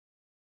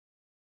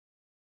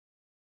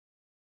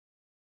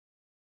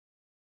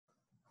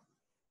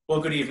Well,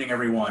 good evening,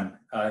 everyone.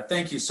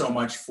 Thank you so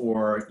much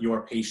for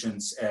your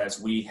patience as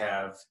we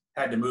have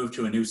had to move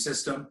to a new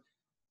system.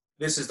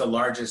 This is the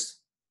largest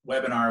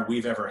webinar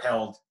we've ever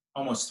held.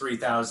 Almost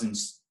 3,000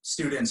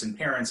 students and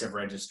parents have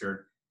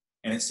registered,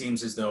 and it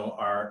seems as though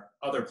our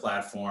other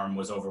platform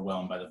was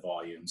overwhelmed by the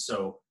volume.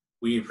 So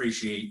we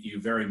appreciate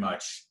you very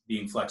much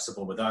being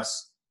flexible with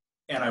us.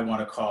 And I want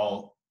to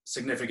call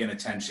significant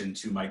attention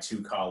to my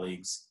two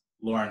colleagues,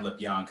 Lauren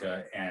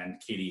Lipyanka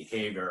and Katie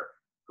Hager,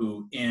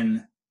 who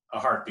in a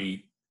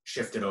heartbeat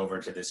shifted over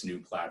to this new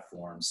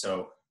platform.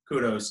 So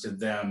kudos to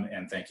them,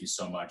 and thank you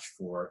so much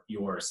for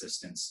your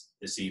assistance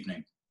this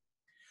evening.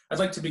 I'd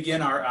like to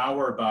begin our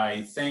hour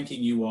by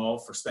thanking you all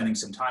for spending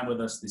some time with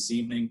us this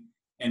evening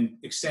and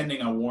extending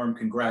a warm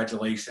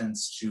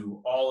congratulations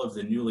to all of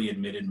the newly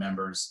admitted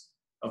members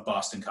of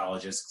Boston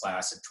College's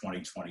class of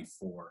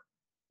 2024.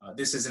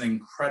 This is an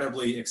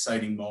incredibly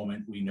exciting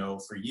moment, we know,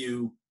 for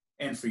you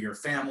and for your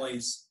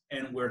families,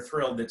 and we're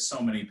thrilled that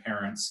so many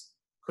parents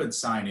could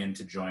sign in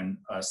to join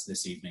us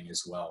this evening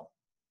as well.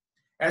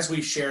 As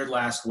we shared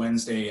last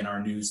Wednesday in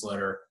our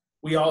newsletter,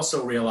 we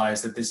also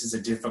realize that this is a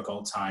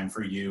difficult time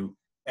for you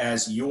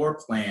as your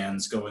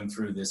plans going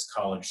through this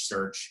college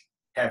search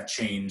have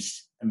changed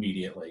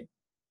immediately.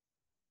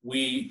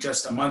 We,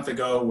 just a month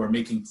ago, were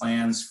making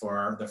plans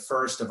for the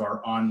first of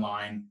our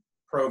online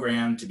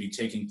program to be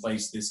taking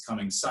place this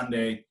coming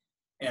Sunday.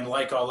 And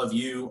like all of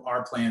you,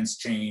 our plans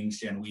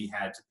changed and we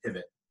had to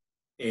pivot.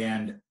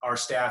 And our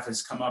staff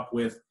has come up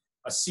with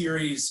a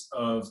series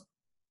of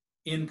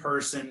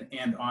in-person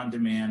and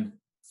on-demand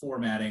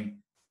formatting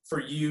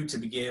for you to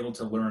be able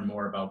to learn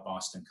more about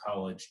Boston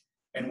College.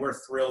 And we're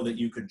thrilled that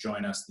you could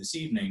join us this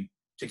evening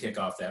to kick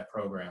off that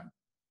program.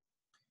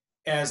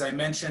 As I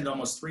mentioned,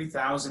 almost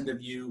 3,000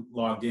 of you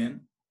logged in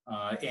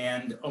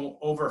and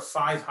over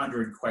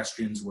 500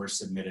 questions were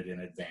submitted in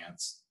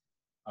advance.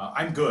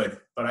 I'm good,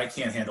 but I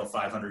can't handle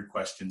 500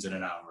 questions in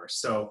an hour.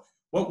 So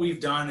what we've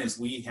done is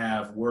we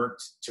have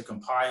worked to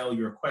compile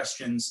your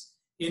questions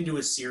into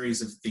a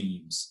series of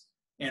themes.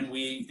 And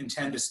we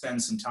intend to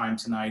spend some time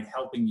tonight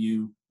helping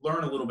you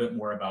learn a little bit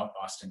more about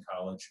Boston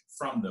College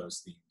from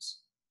those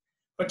themes.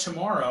 But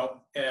tomorrow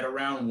at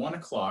around 1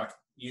 o'clock,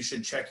 you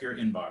should check your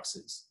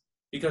inboxes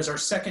because our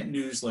second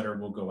newsletter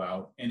will go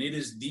out, and it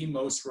is the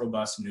most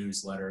robust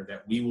newsletter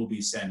that we will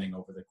be sending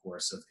over the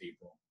course of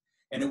April.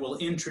 And it will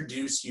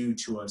introduce you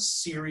to a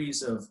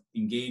series of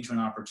engagement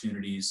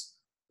opportunities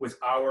with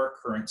our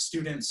current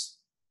students,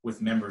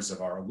 with members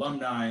of our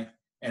alumni,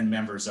 and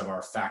members of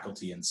our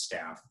faculty and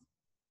staff.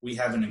 We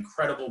have an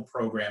incredible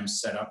program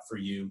set up for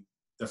you,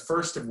 the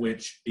first of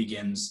which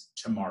begins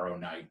tomorrow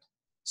night.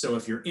 So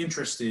if you're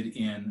interested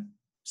in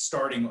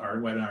starting our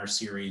webinar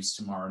series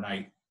tomorrow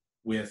night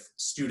with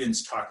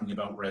students talking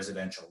about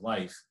residential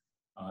life,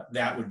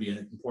 that would be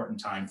an important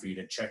time for you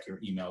to check your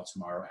email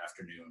tomorrow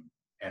afternoon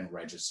and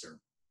register.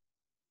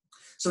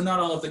 So not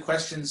all of the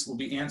questions will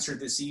be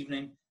answered this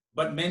evening,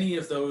 but many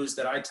of those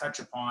that I touch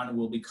upon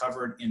will be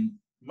covered in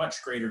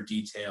much greater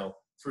detail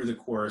through the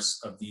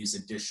course of these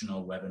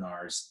additional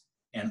webinars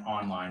and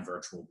online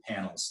virtual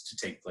panels to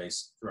take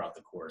place throughout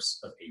the course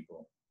of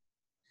April.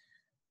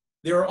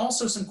 There are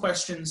also some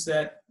questions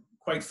that,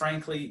 quite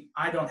frankly,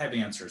 I don't have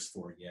answers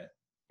for yet.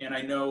 And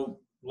I know,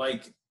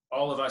 like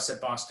all of us at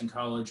Boston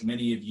College,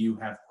 many of you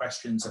have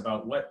questions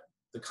about what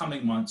the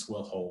coming months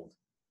will hold.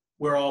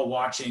 We're all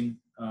watching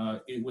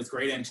with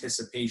great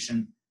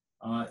anticipation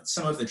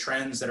some of the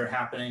trends that are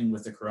happening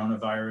with the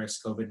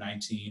coronavirus,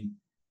 COVID-19,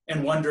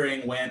 and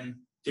wondering when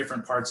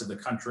different parts of the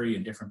country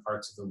and different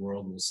parts of the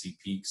world will see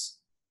peaks.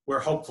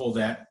 We're hopeful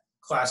that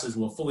classes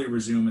will fully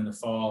resume in the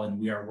fall, and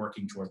we are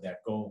working toward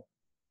that goal.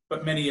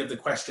 But many of the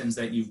questions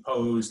that you've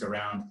posed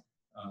around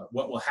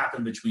what will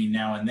happen between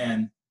now and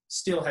then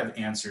still have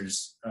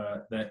answers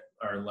that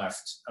are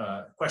left,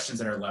 questions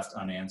that are left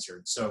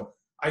unanswered. So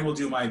I will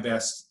do my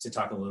best to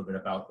talk a little bit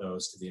about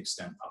those to the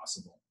extent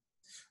possible.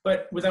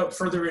 But without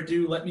further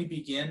ado, let me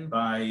begin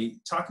by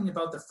talking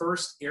about the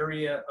first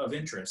area of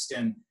interest.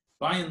 And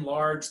by and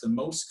large, the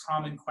most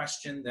common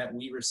question that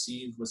we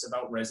received was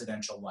about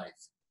residential life.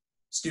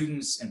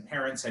 Students and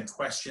parents had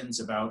questions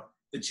about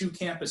the two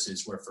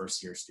campuses where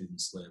first-year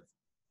students live,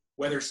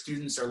 whether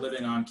students are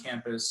living on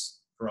campus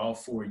for all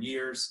 4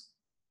 years,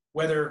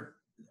 whether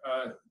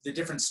the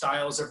different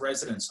styles of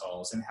residence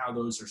halls and how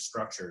those are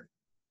structured,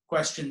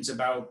 questions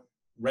about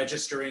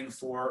registering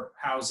for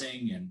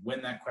housing and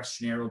when that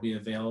questionnaire will be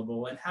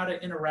available, and how to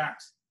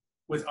interact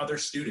with other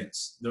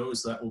students,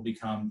 those that will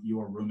become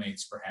your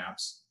roommates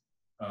perhaps,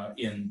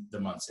 in the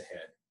months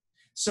ahead.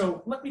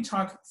 So let me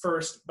talk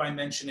first by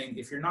mentioning,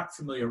 if you're not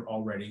familiar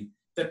already,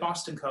 that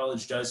Boston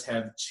College does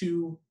have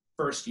two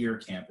first-year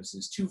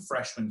campuses, two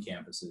freshman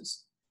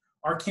campuses.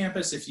 Our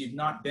campus, if you've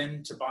not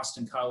been to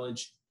Boston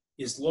College,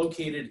 is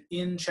located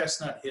in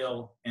Chestnut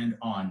Hill and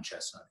on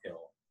Chestnut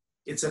Hill.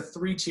 It's a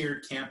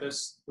three-tiered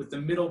campus with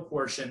the middle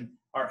portion,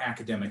 our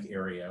academic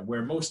area,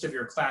 where most of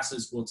your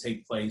classes will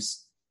take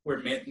place,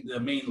 where the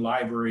main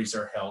libraries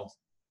are held,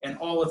 and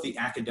all of the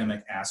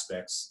academic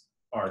aspects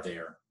are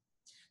there.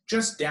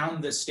 Just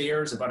down the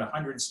stairs, about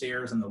 100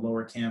 stairs on the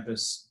lower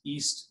campus,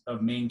 east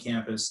of main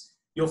campus,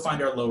 you'll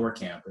find our lower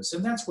campus.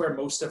 And that's where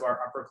most of our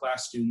upper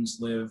class students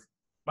live.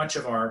 Much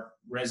of our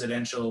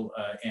residential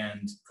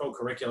and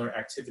co-curricular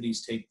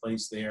activities take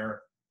place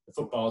there. The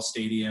football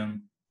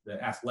stadium,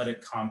 the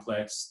athletic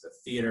complex, the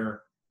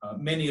theater,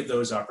 many of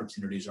those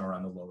opportunities are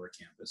on the lower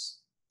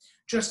campus.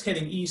 Just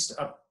heading east,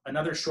 up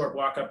another short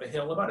walk up a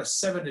hill, about a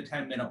 7 to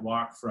 10 minute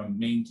walk from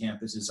main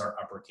campus is our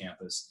upper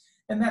campus.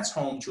 And that's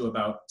home to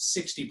about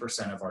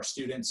 60% of our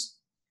students.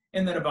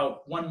 And then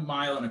about 1.25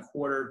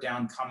 miles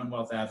down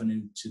Commonwealth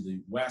Avenue to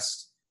the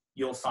west,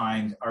 you'll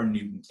find our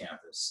Newton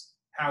campus.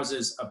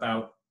 Houses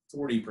about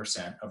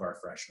 40% of our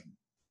freshmen.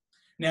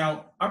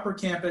 Now, upper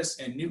campus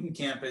and Newton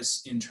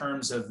campus, in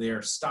terms of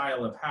their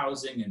style of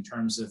housing, in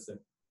terms of the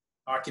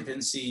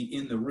occupancy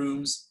in the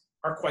rooms,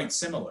 are quite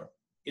similar.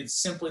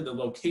 It's simply the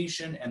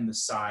location and the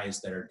size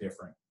that are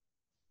different.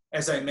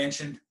 As I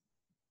mentioned,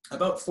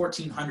 about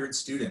 1,400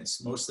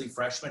 students, mostly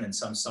freshmen and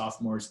some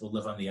sophomores, will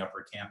live on the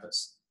upper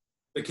campus.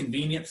 The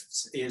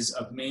convenience is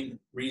a main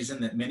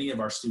reason that many of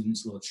our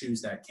students will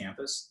choose that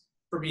campus,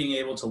 for being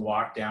able to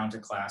walk down to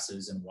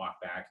classes and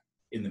walk back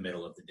in the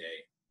middle of the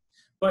day.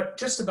 But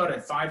just about a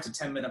 5 to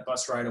 10 minute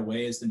bus ride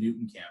away is the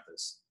Newton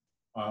campus.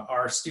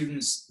 Our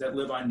students that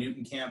live on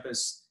Newton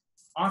campus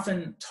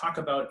often talk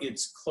about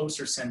its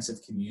closer sense of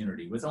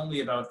community. With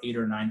only about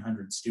 800 or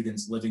 900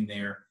 students living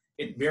there,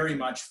 it very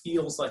much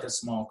feels like a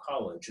small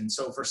college. And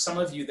so for some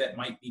of you that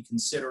might be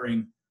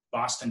considering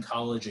Boston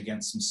College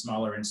against some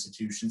smaller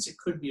institutions, it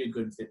could be a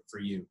good fit for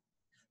you.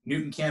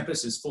 Newton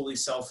campus is fully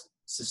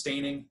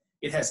self-sustaining.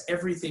 It has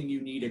everything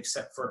you need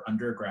except for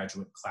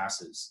undergraduate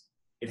classes.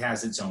 It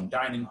has its own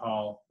dining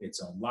hall,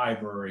 its own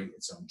library,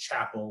 its own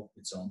chapel,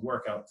 its own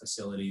workout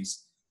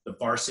facilities. The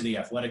varsity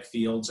athletic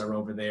fields are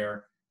over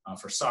there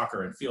for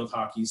soccer and field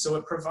hockey. So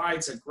it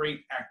provides a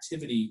great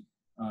activity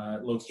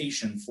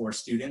location for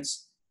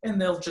students, and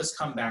they'll just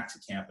come back to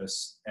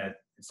campus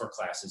for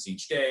classes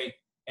each day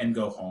and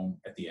go home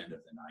at the end of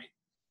the night.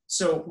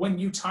 So when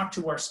you talk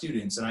to our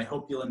students, and I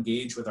hope you'll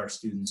engage with our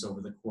students over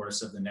the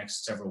course of the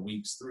next several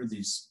weeks through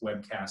these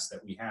webcasts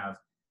that we have,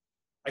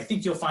 I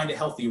think you'll find a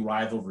healthy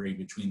rivalry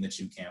between the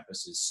two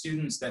campuses.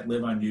 Students that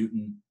live on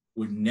Newton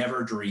would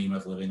never dream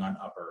of living on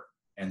Upper,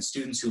 and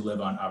students who live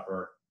on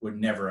Upper would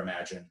never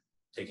imagine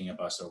taking a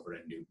bus over to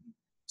Newton.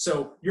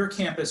 So your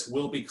campus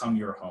will become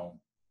your home.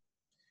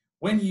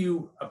 When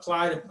you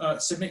apply to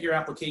submit your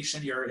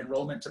application, your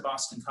enrollment to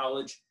Boston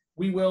College,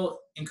 we will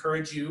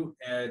encourage you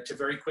to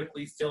very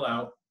quickly fill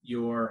out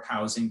your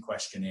housing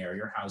questionnaire,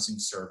 your housing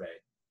survey.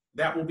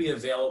 That will be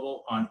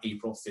available on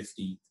April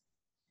 15th.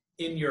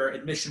 In your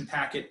admission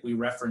packet, we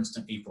referenced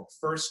an April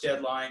 1st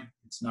deadline.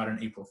 It's not an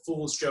April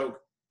Fool's joke,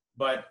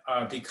 but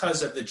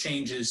because of the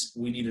changes,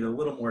 we needed a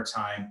little more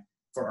time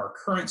for our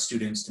current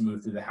students to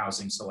move through the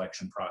housing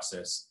selection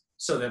process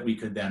so that we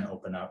could then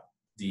open up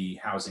the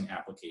housing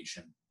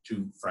application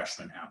to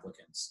freshman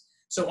applicants.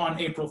 So on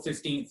April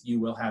 15th, you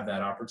will have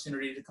that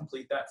opportunity to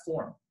complete that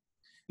form.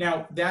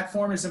 Now, that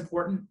form is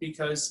important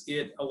because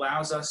it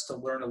allows us to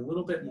learn a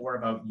little bit more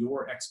about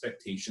your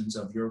expectations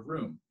of your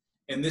room.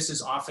 And this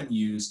is often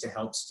used to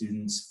help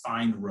students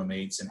find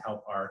roommates and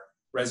help our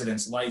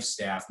residence life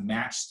staff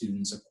match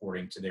students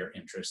according to their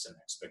interests and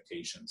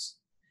expectations.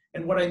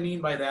 And what I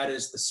mean by that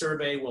is the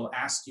survey will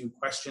ask you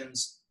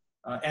questions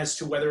as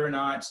to whether or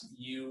not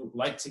you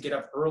like to get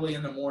up early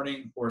in the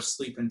morning or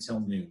sleep until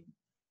noon,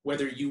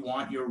 whether you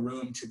want your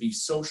room to be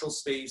social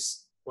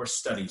space or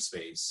study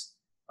space,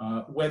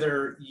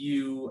 whether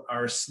you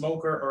are a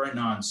smoker or a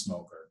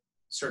non-smoker.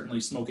 Certainly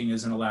smoking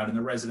isn't allowed in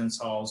the residence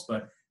halls,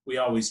 but we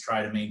always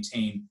try to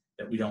maintain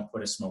that we don't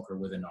put a smoker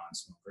with a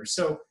non-smoker.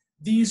 So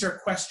these are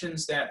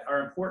questions that are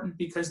important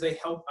because they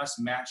help us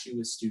match you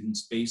with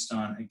students based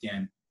on,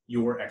 again,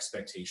 your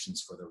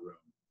expectations for the room.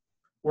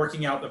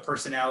 Working out the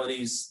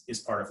personalities is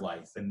part of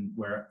life, and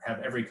we have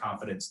every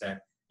confidence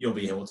that you'll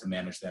be able to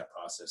manage that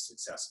process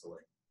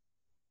successfully.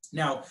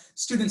 Now,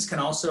 students can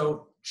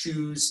also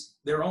choose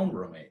their own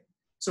roommate.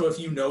 So if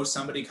you know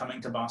somebody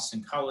coming to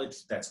Boston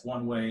College, that's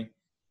one way.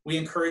 We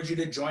encourage you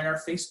to join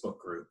our Facebook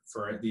group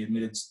for the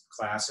admitted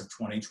class of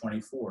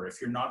 2024. If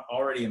you're not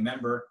already a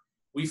member,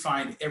 we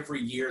find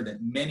every year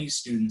that many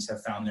students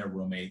have found their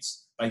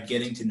roommates by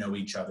getting to know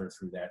each other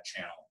through that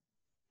channel.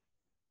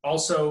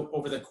 Also,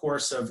 over the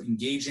course of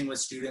engaging with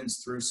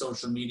students through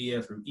social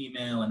media, through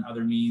email and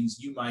other means,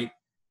 you might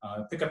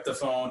pick up the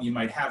phone, you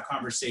might have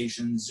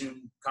conversations,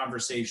 Zoom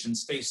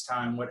conversations,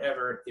 FaceTime,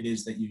 whatever it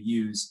is that you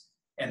use,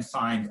 and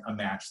find a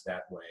match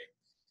that way.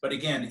 But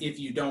again, if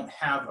you don't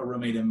have a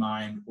roommate in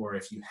mind, or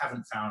if you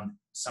haven't found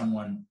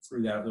someone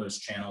through those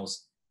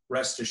channels,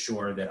 rest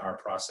assured that our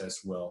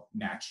process will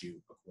match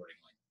you accordingly.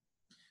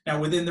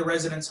 Now, within the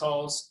residence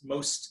halls,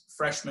 most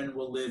freshmen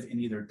will live in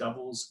either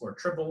doubles or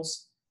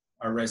triples.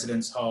 Our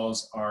residence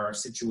halls are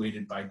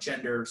situated by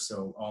gender,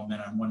 so all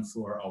men on one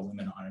floor, all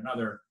women on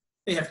another.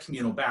 They have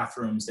communal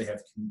bathrooms, they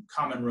have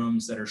common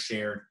rooms that are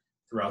shared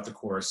throughout the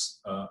course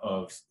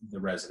of the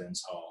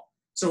residence hall.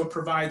 So it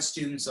provides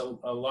students a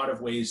lot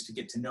of ways to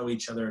get to know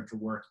each other, to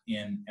work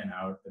in and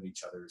out of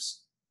each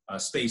other's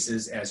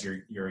spaces as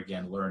you're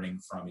again learning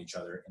from each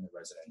other in the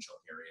residential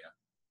area.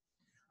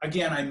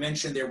 Again, I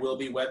mentioned there will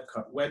be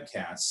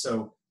webcasts.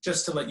 So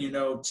just to let you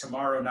know,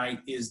 tomorrow night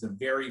is the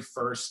very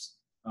first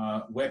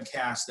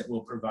webcast that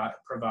we'll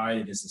provide.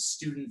 It is a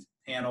student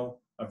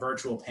panel, a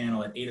virtual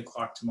panel at 8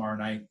 o'clock tomorrow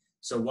night.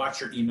 So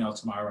watch your email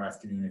tomorrow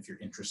afternoon if you're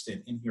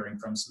interested in hearing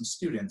from some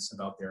students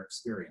about their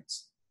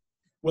experience.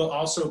 We'll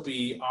also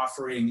be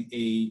offering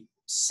a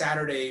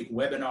Saturday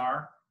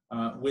webinar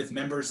with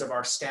members of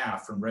our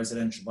staff from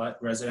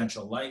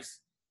residential life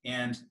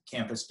and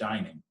campus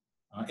dining.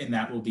 And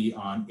that will be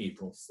on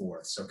April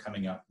 4th, so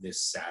coming up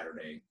this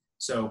Saturday.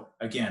 So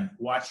again,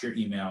 watch your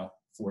email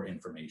for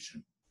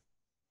information.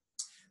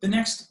 The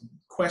next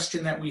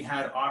question that we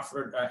had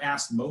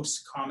asked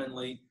most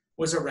commonly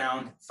was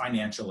around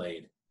financial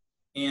aid.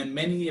 And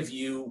many of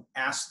you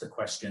asked the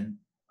question,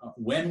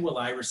 when will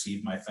I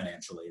receive my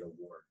financial aid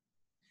award?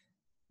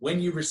 When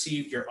you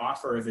received your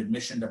offer of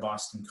admission to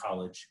Boston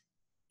College,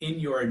 in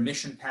your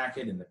admission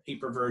packet, in the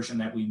paper version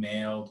that we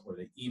mailed or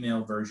the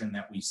email version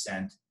that we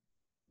sent,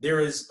 there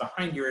is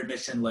behind your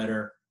admission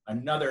letter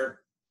another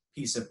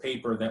piece of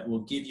paper that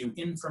will give you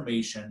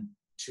information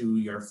to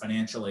your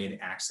financial aid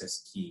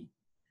access key.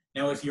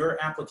 Now, if your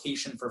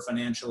application for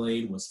financial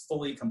aid was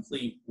fully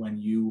complete when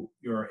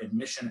your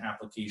admission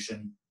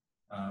application,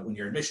 when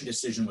your admission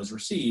decision was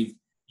received,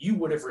 you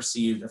would have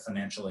received a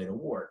financial aid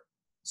award.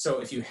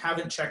 So if you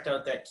haven't checked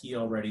out that key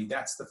already,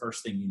 that's the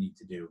first thing you need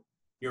to do.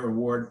 Your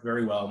award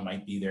very well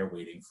might be there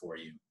waiting for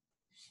you.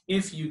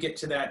 If you get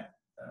to that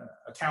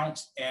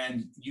account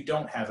and you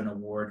don't have an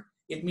award,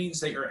 it means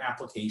that your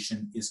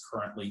application is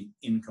currently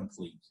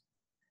incomplete.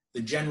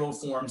 The general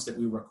forms that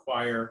we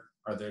require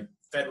are the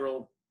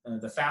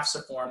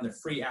FAFSA form, the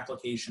free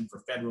application for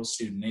federal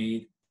student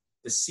aid,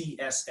 the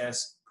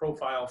CSS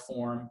profile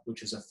form,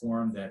 which is a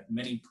form that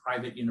many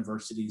private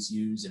universities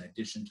use in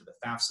addition to the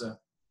FAFSA.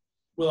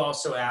 We'll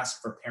also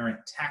ask for parent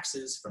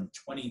taxes from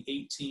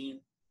 2018,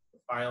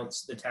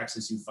 the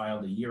taxes you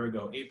filed a year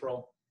ago,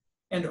 April,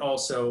 and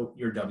also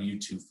your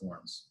W-2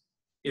 forms.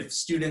 If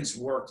students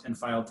worked and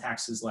filed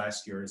taxes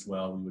last year as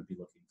well, we would be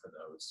looking for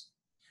those.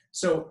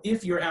 So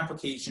if your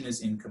application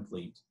is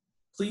incomplete,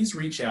 please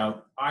reach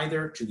out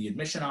either to the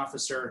admission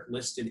officer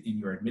listed in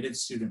your admitted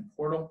student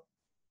portal,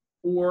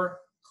 or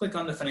click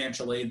on the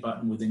financial aid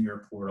button within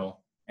your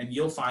portal, and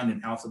you'll find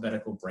an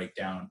alphabetical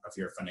breakdown of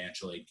your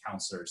financial aid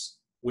counselors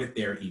with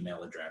their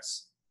email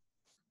address.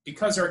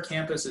 Because our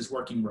campus is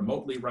working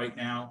remotely right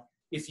now,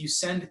 if you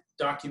send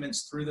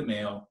documents through the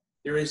mail,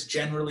 there is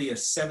generally a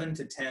 7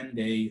 to 10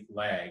 day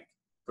lag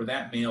for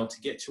that mail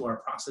to get to our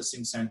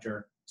processing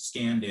center,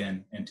 scanned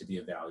in, and to be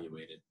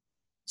evaluated.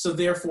 So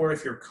therefore,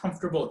 if you're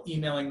comfortable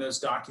emailing those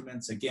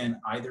documents,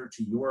 again, either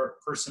to your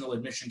personal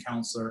admission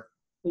counselor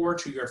or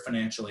to your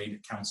financial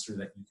aid counselor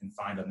that you can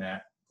find on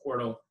that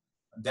portal,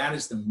 that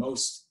is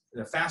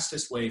the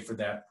fastest way for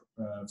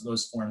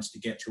those forms to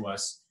get to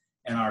us.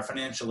 And our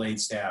financial aid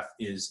staff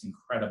is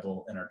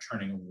incredible and are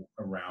turning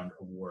around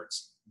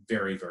awards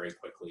very, very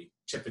quickly,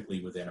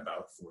 typically within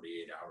about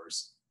 48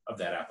 hours of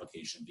that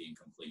application being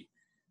complete.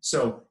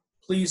 So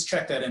please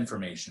check that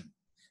information.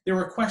 There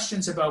were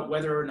questions about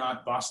whether or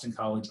not Boston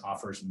College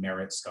offers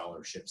merit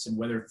scholarships and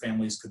whether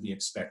families could be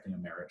expecting a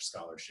merit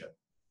scholarship.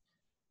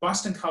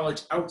 Boston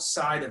College,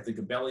 outside of the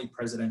Gabelli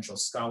Presidential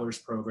Scholars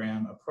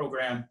Program, a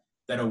program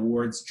that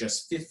awards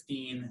just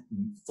 15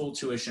 full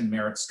tuition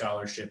merit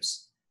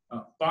scholarships,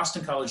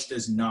 Boston College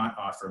does not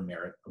offer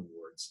merit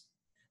awards.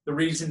 The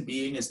reason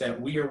being is that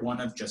we are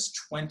one of just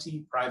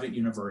 20 private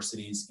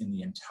universities in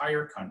the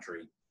entire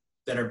country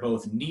that are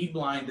both need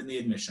blind in the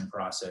admission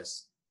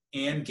process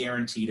and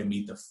guarantee to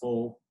meet the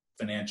full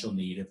financial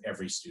need of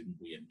every student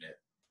we admit.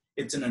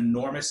 It's an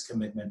enormous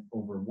commitment.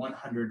 Over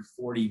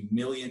 $140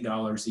 million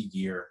a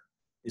year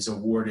is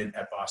awarded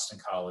at Boston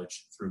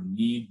College through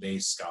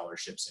need-based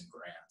scholarships and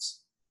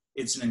grants.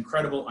 It's an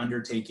incredible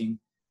undertaking.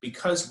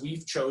 Because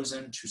we've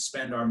chosen to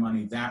spend our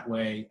money that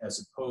way,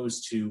 as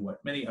opposed to what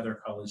many other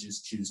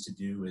colleges choose to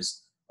do,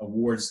 is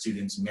award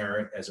students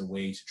merit as a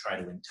way to try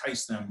to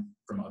entice them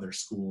from other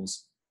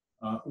schools.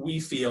 We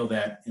feel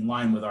that, in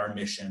line with our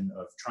mission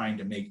of trying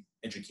to make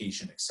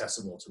education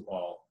accessible to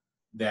all,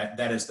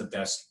 that is the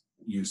best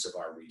use of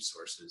our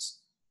resources.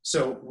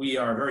 So we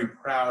are very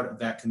proud of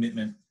that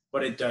commitment,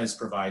 but it does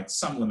provide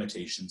some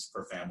limitations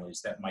for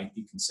families that might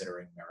be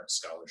considering merit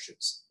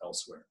scholarships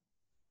elsewhere.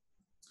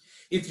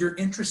 If you're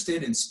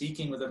interested in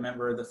speaking with a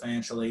member of the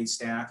financial aid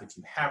staff, if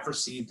you have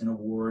received an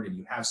award and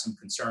you have some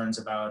concerns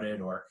about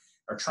it, or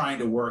are trying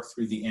to work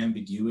through the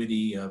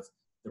ambiguity of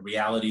the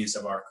realities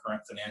of our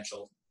current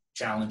financial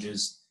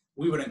challenges,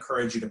 we would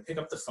encourage you to pick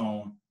up the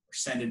phone or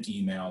send an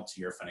email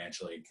to your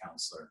financial aid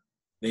counselor.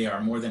 They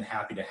are more than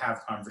happy to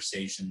have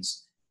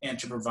conversations and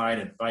to provide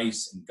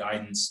advice and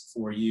guidance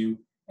for you,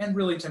 and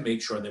really to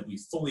make sure that we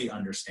fully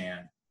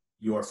understand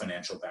your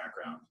financial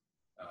background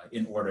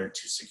in order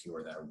to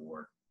secure that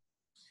award.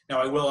 Now,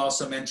 I will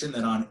also mention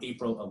that on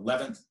April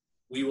 11th,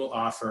 we will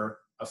offer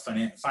a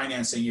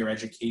Financing Your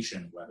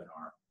Education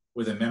webinar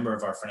with a member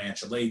of our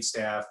financial aid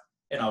staff,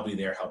 and I'll be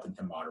there helping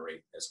to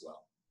moderate as well.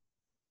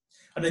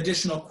 An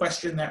additional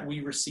question that we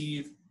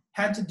received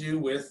had to do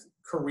with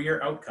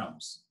career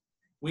outcomes.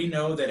 We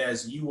know that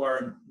as you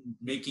are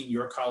making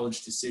your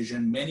college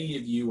decision, many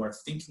of you are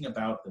thinking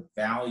about the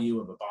value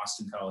of a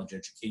Boston College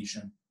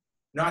education,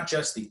 not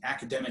just the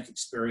academic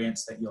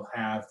experience that you'll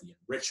have, the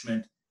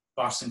enrichment,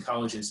 Boston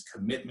College's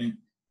commitment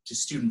to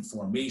student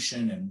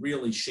formation and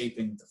really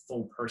shaping the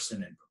full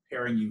person and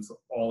preparing you for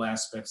all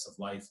aspects of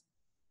life.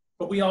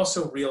 But we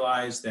also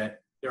realize that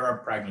there are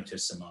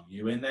pragmatists among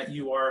you and that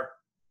you are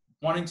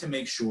wanting to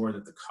make sure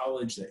that the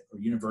college or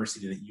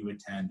university that you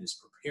attend is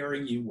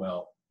preparing you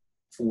well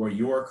for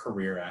your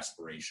career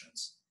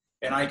aspirations.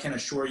 And I can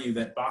assure you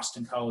that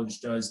Boston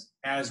College does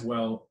as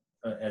well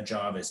a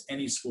job as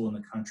any school in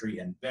the country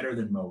and better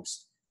than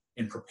most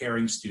in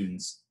preparing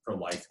students for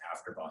life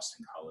after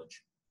Boston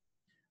College.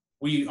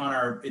 We, on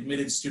our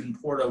admitted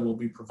student portal, will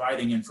be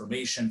providing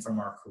information from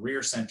our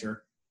Career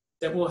Center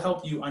that will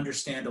help you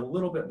understand a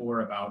little bit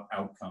more about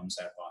outcomes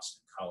at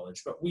Boston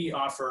College. But we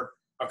offer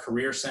a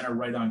Career Center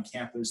right on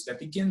campus that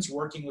begins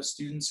working with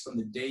students from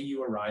the day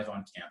you arrive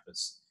on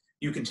campus.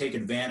 You can take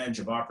advantage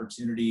of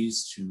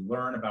opportunities to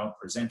learn about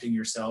presenting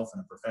yourself in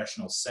a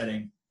professional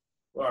setting,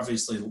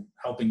 obviously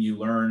helping you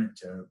learn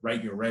to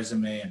write your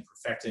resume and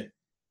perfect it,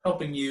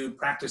 helping you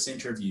practice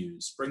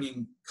interviews,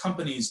 bringing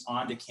companies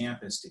onto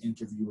campus to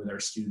interview with our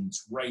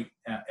students right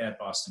at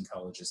Boston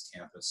College's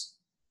campus.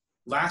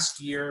 Last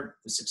year,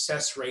 the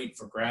success rate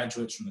for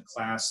graduates from the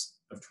class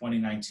of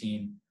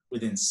 2019,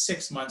 within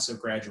 6 months of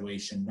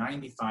graduation,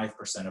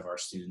 95% of our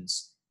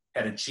students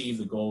had achieved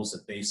the goals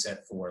that they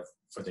set forth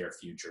for their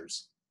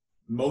futures.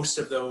 Most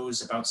of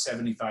those, about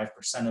 75%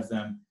 of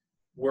them,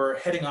 were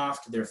heading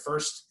off to their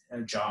first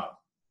job,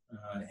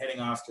 heading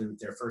off to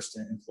their first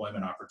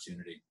employment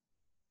opportunity.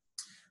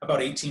 About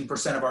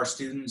 18% of our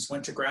students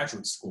went to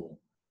graduate school,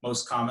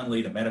 most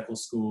commonly to medical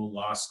school,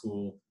 law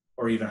school,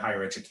 or even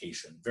higher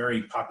education.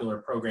 Very popular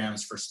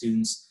programs for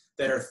students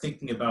that are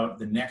thinking about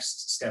the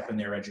next step in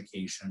their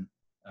education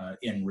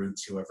en route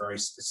to a very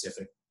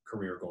specific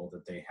career goal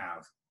that they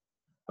have.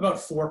 About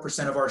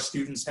 4% of our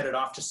students headed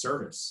off to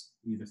service,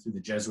 either through the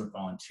Jesuit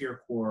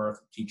Volunteer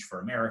Corps, Teach for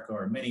America,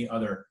 or many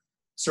other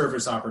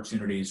service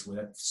opportunities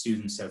where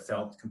students have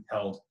felt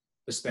compelled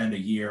to spend a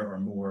year or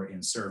more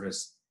in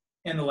service.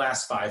 And the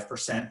last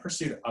 5%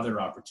 pursued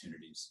other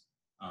opportunities,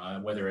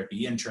 whether it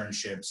be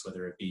internships,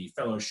 whether it be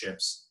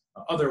fellowships,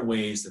 other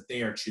ways that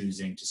they are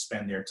choosing to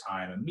spend their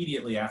time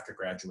immediately after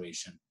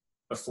graduation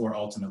before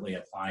ultimately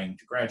applying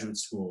to graduate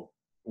school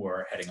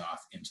or heading off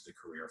into the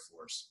career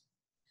force.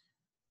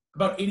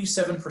 About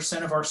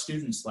 87% of our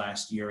students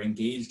last year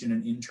engaged in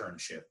an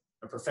internship,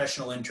 a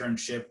professional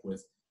internship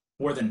with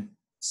more than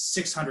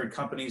 600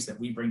 companies that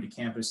we bring to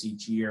campus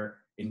each year,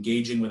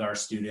 engaging with our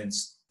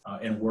students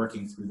and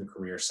working through the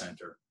Career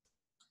Center.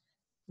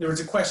 There was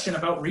a question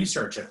about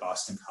research at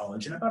Boston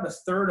College, and about a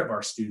third of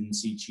our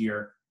students each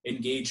year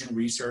engage in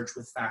research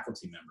with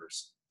faculty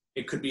members.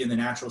 It could be in the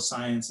natural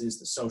sciences,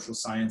 the social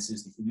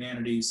sciences, the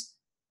humanities,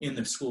 in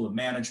the School of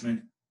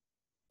Management.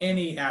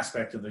 Any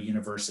aspect of the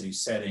university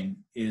setting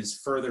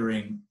is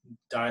furthering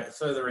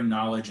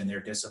knowledge in their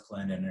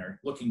discipline, and are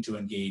looking to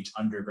engage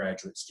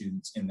undergraduate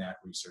students in that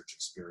research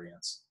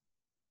experience.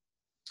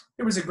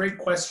 There was a great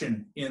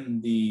question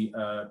in the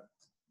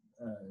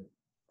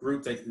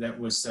group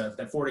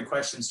that forwarded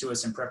questions to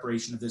us in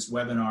preparation of this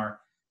webinar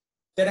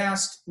that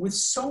asked, with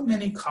so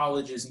many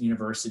colleges and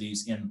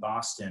universities in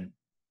Boston,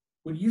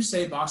 would you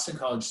say Boston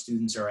College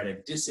students are at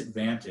a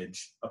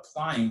disadvantage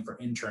applying for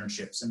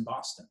internships in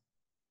Boston?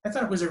 I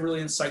thought it was a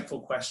really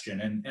insightful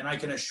question, and I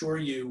can assure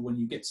you, when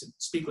you get to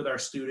speak with our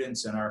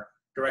students and our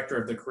director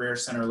of the Career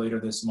Center later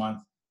this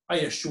month, I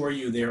assure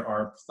you there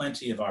are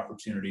plenty of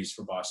opportunities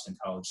for Boston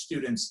College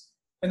students,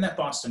 and that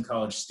Boston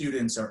College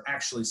students are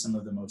actually some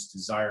of the most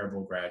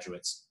desirable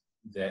graduates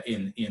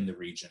in the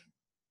region.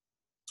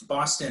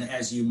 Boston,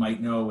 as you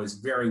might know, is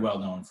very well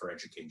known for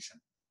education.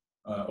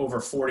 Over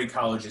 40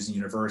 colleges and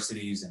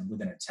universities, and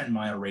within a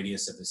 10-mile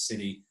radius of the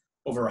city,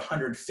 over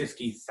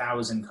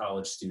 150,000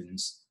 college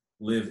students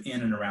live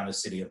in and around the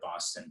city of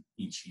Boston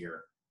each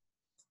year.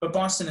 But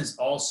Boston is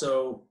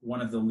also one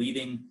of the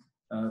leading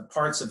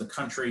parts of the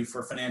country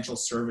for financial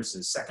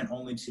services, second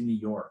only to New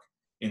York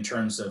in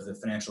terms of the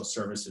financial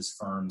services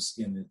firms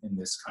in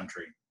this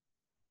country.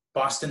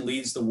 Boston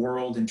leads the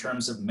world in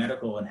terms of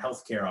medical and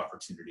healthcare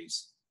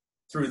opportunities.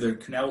 Through the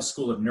Connell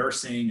School of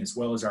Nursing, as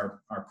well as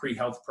our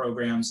pre-health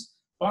programs,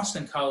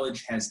 Boston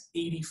College has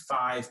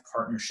 85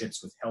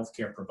 partnerships with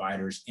healthcare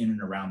providers in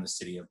and around the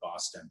city of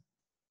Boston.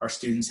 Our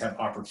students have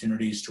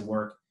opportunities to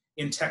work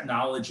in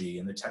technology,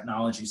 in the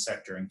technology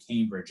sector in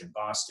Cambridge and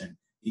Boston,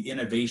 the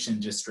Innovation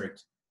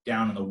District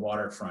down on the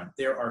waterfront.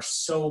 There are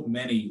so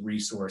many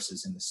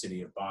resources in the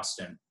city of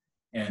Boston,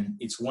 and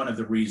it's one of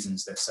the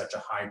reasons that such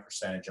a high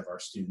percentage of our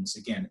students,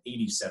 again,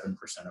 87%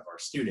 of our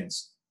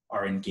students,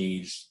 are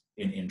engaged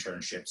in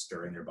internships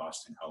during their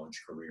Boston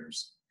College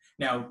careers.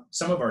 Now,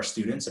 some of our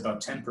students,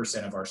 about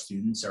 10% of our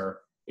students, are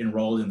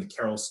enrolled in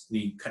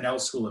the Connell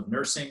School of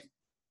Nursing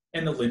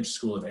and the Lynch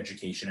School of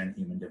Education and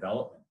Human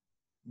Development.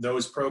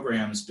 Those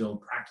programs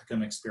build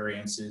practicum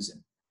experiences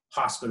in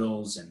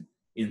hospitals and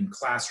in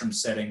classroom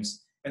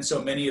settings, and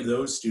so many of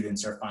those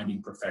students are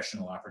finding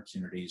professional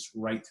opportunities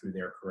right through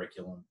their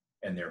curriculum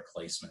and their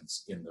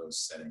placements in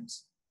those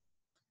settings.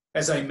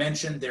 As I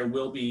mentioned, there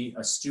will be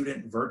a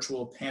student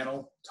virtual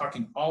panel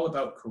talking all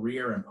about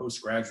career and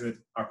postgraduate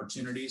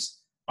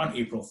opportunities on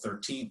April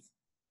 13th,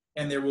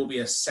 and there will be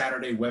a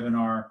Saturday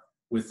webinar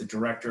with the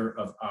director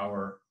of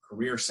our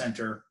Career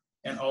Center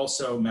and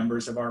also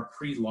members of our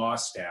pre-law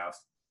staff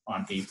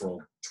on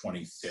April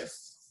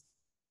 25th.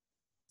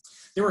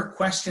 There were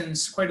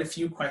questions, quite a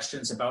few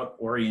questions about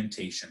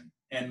orientation,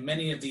 and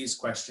many of these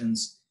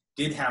questions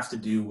did have to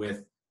do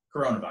with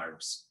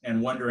coronavirus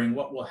and wondering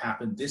what will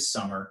happen this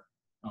summer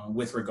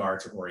with regard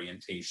to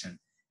orientation.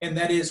 And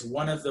that is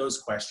one of those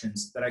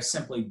questions that I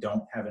simply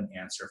don't have an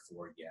answer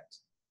for yet.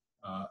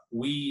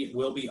 We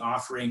will be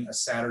offering a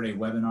Saturday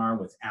webinar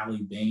with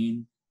Allie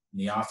Bain in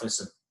the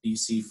Office of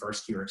BC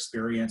First Year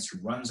Experience, who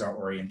runs our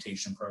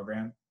orientation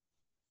program.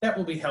 That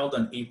will be held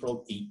on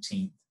April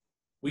 18th.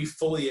 We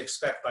fully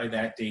expect by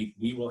that date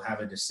we will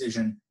have a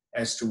decision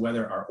as to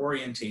whether our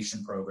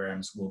orientation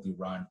programs will be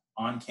run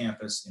on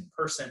campus in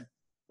person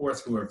or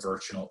through a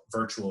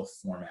virtual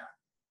format.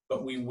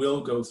 But we will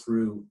go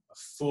through a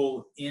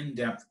full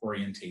in-depth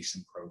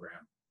orientation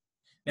program.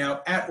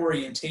 Now, at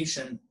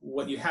orientation,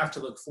 what you have to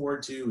look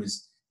forward to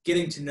is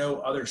getting to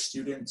know other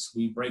students.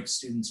 We break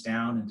students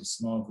down into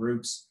small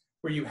groups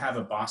where you have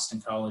a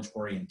Boston College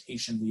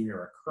orientation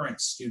leader, a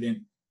current student,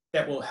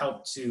 that will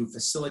help to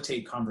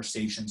facilitate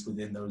conversations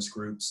within those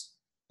groups,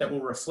 that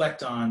will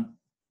reflect on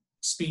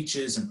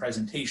speeches and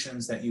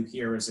presentations that you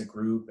hear as a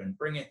group and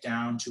bring it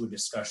down to a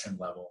discussion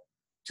level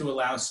to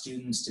allow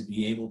students to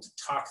be able to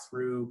talk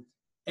through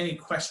any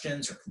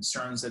questions or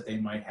concerns that they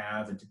might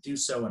have and to do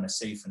so in a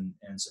safe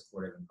and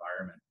supportive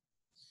environment.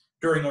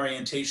 During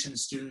orientation,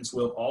 students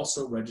will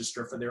also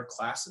register for their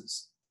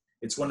classes.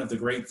 It's one of the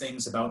great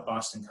things about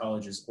Boston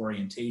College's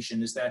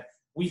orientation is that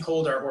we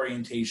hold our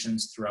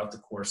orientations throughout the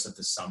course of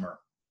the summer.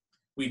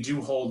 We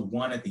do hold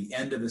one at the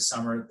end of the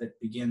summer that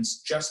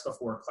begins just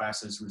before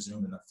classes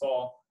resume in the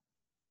fall.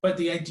 But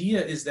the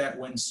idea is that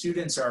when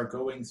students are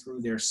going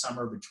through their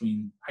summer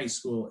between high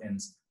school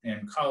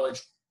and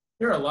college,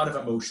 there are a lot of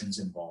emotions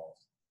involved.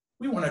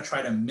 We want to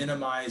try to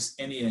minimize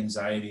any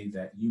anxiety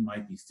that you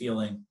might be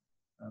feeling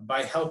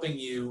by helping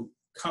you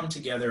come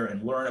together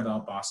and learn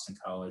about Boston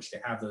College, to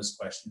have those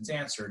questions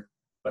answered,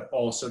 but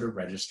also to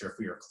register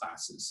for your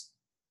classes,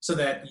 so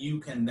that you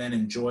can then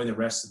enjoy the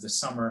rest of the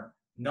summer,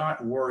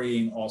 not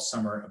worrying all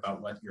summer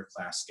about what your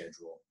class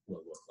schedule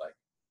will look like.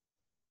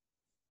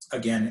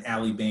 Again,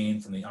 Allie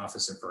Bain from the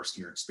Office of First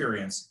Year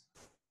Experience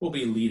will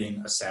be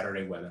leading a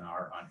Saturday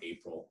webinar on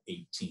April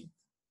 18th.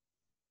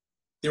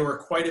 There were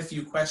quite a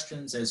few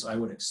questions, as I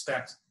would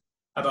expect,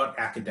 about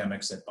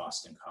academics at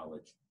Boston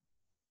College.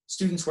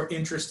 Students were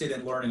interested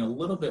in learning a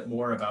little bit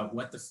more about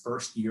what the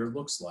first year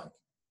looks like.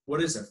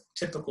 What is a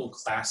typical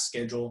class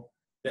schedule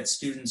that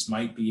students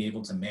might be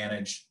able to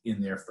manage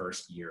in their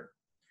first year?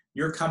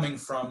 You're coming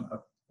from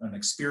an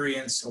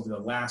experience over the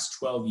last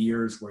 12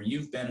 years where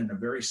you've been in a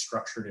very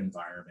structured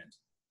environment.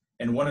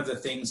 And one of the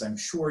things I'm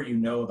sure you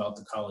know about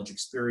the college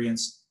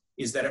experience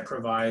is that it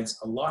provides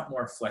a lot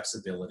more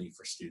flexibility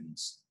for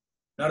students,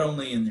 not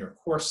only in their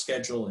course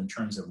schedule in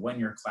terms of when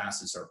your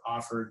classes are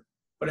offered,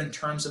 but in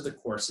terms of the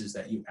courses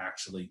that you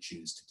actually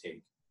choose to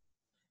take.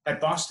 At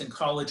Boston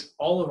College,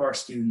 all of our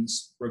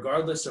students,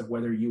 regardless of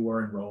whether you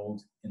are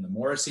enrolled in the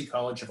Morrissey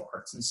College of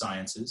Arts and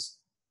Sciences,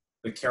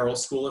 the Carroll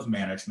School of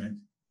Management,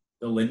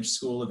 the Lynch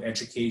School of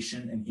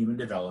Education and Human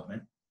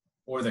Development,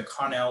 or the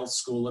Connell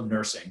School of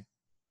Nursing,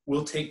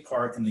 will take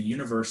part in the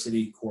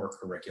university core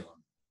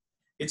curriculum.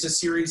 It's a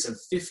series of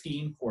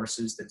 15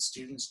 courses that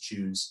students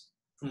choose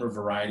from a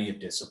variety of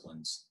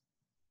disciplines.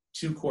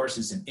 2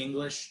 courses in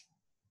English,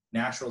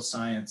 natural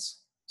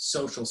science,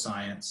 social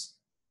science,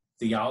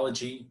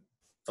 theology,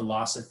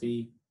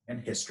 philosophy,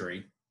 and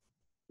history,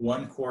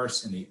 1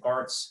 course in the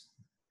arts,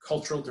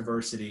 cultural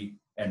diversity,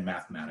 and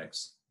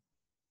mathematics.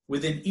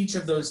 Within each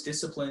of those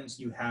disciplines,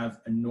 you have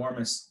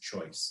enormous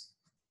choice.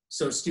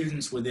 So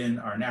students within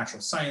our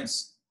natural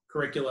science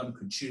curriculum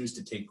could choose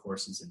to take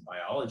courses in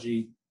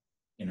biology,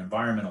 in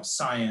environmental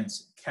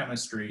science,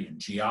 chemistry, and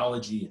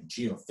geology, and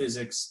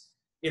geophysics.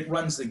 It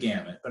runs the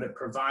gamut, but it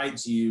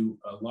provides you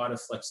a lot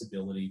of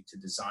flexibility to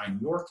design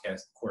your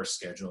course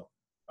schedule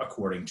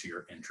according to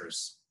your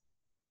interests.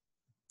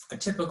 A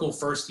typical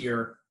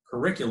first-year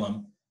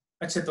curriculum,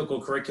 a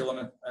typical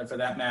curriculum for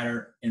that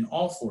matter in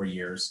all 4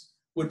 years,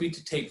 would be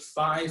to take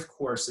 5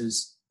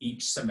 courses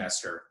each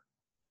semester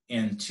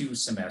and 2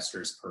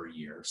 semesters per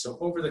year. So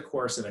over the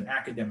course of an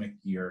academic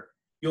year,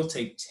 you'll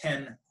take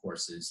 10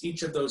 courses.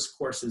 Each of those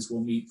courses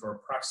will meet for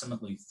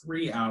approximately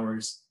 3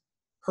 hours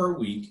per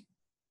week,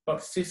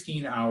 about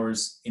 15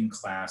 hours in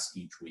class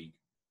each week.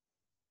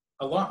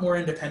 A lot more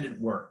independent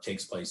work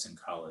takes place in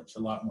college, a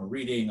lot more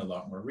reading, a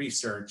lot more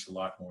research, a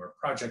lot more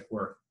project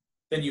work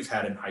than you've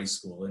had in high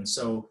school. And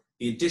so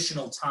The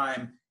additional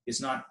time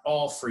is not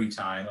all free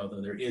time,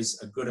 although there is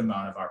a good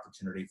amount of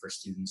opportunity for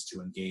students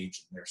to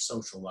engage in their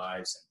social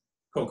lives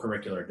and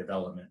co-curricular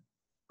development.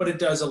 But it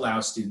does allow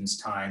students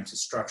time to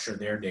structure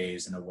their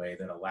days in a way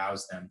that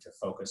allows them to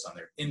focus on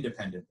their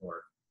independent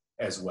work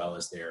as well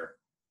as their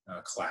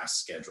class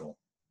schedule.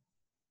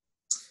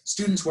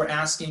 Students were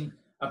asking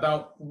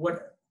about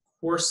what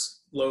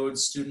course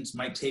loads students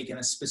might take in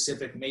a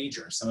specific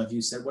major. Some of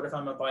you said, what if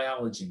I'm a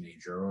biology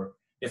major? Or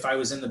if I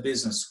was in the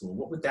business school,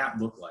 what would that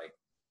look like?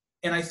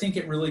 And I think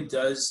it really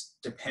does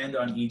depend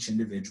on each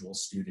individual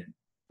student.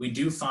 We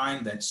do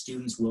find that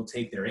students will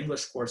take their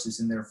English courses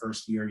in their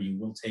first year. You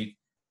will take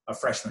a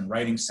freshman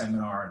writing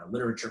seminar and a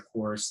literature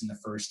course in the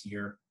first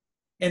year.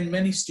 And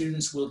many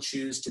students will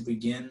choose to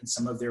begin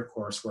some of their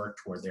coursework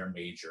toward their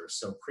major.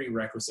 So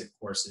prerequisite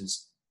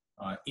courses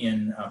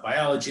in a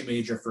biology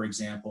major, for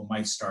example,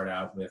 might start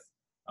out with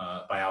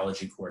a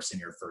biology course in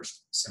your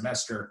first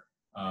semester.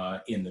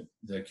 In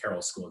the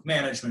Carroll School of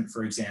Management,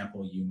 for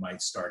example, you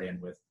might start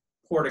in with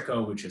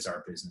Portico, which is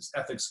our business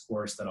ethics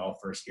course that all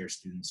first-year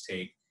students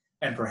take,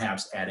 and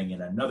perhaps adding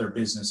in another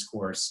business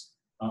course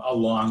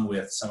along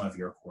with some of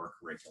your core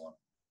curriculum.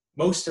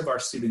 Most of our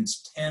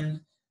students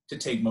tend to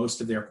take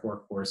most of their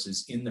core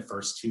courses in the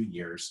first 2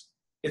 years.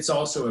 It's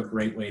also a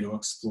great way to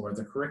explore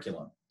the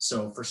curriculum.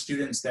 So for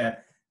students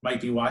that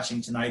might be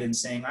watching tonight and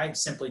saying, I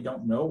simply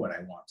don't know what I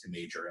want to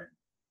major in,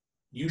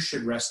 you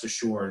should rest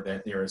assured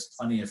that there is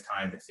plenty of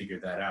time to figure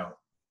that out.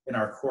 And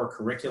our core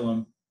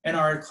curriculum and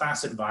our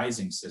class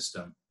advising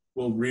system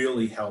will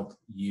really help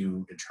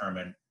you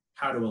determine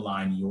how to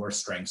align your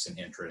strengths and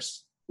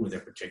interests with a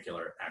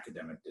particular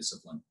academic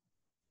discipline.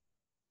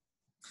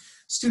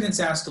 Students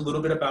asked a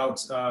little bit about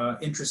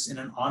interest in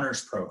an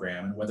honors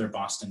program and whether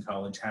Boston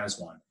College has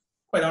one.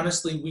 Quite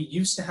honestly, we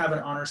used to have an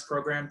honors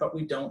program, but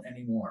we don't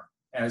anymore.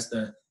 As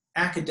the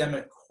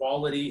academic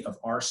quality of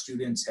our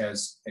students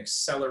has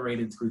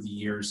accelerated through the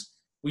years,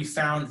 we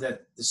found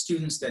that the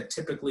students that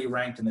typically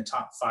ranked in the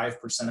top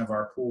 5% of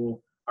our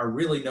pool are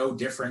really no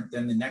different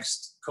than the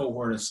next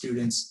cohort of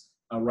students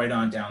right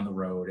on down the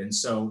road. And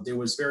so there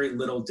was very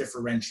little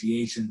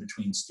differentiation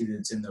between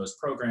students in those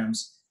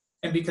programs.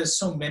 And because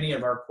so many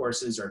of our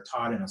courses are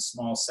taught in a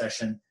small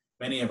session,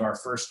 many of our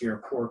first-year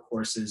core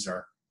courses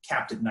are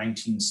capped at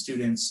 19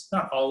 students.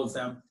 Not all of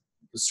them.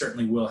 You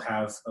certainly will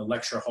have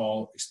lecture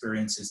hall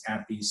experiences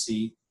at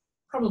BC,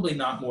 probably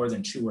not more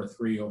than 2 or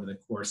 3 over the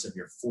course of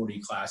your 40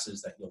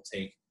 classes that you'll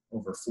take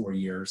over 4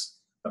 years.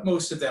 But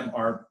most of them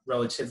are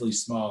relatively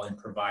small and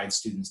provide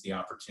students the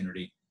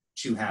opportunity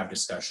to have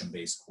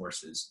discussion-based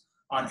courses.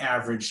 On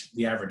average,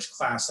 the average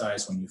class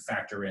size, when you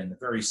factor in the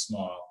very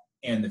small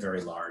and the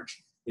very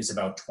large, is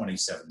about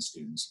 27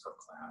 students per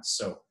class.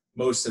 So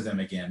most of them,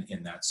 again,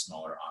 in that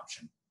smaller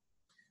option.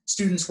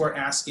 Students were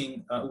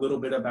asking a little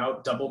bit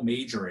about double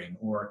majoring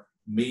or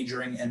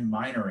majoring and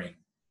minoring.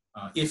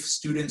 If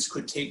students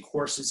could take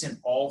courses in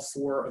all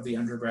 4 of the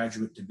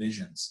undergraduate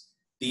divisions.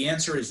 The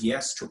answer is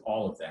yes to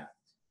all of that.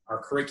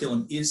 Our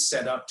curriculum is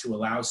set up to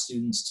allow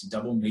students to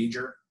double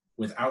major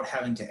without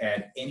having to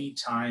add any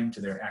time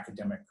to their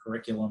academic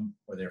curriculum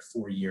or their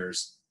 4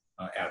 years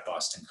at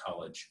Boston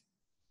College.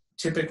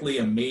 Typically,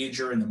 a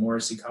major in the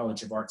Morrissey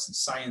College of Arts and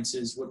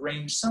Sciences would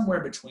range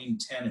somewhere between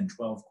 10 and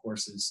 12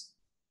 courses.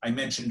 I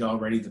mentioned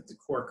already that the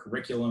core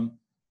curriculum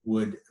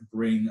would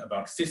bring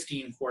about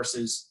 15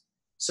 courses.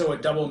 So a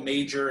double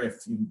major,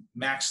 if you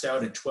maxed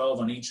out at 12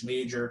 on each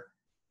major,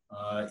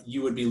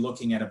 you would be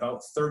looking at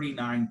about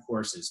 39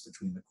 courses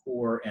between the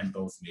core and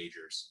both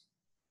majors.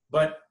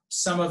 But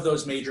some of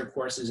those major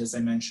courses, as I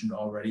mentioned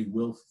already,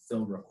 will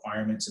fulfill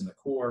requirements in the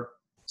core.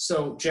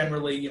 So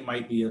generally, you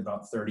might be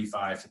about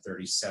 35 to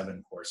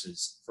 37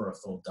 courses for a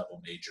full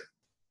double major.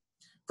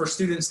 For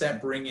students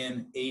that bring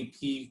in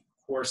AP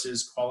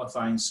courses,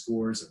 qualifying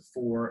scores of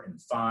 4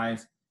 and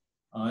 5,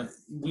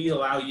 we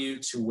allow you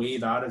to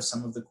waive out of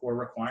some of the core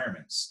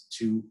requirements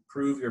to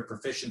prove your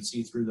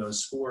proficiency through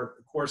those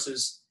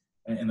courses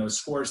and those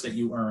scores that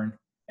you earned,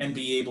 and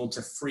be able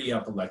to free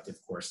up elective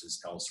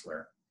courses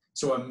elsewhere.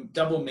 So a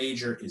double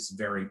major is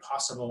very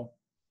possible.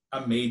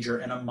 A major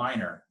and a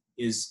minor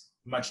is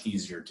much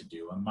easier to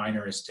do. A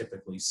minor is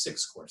typically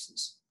 6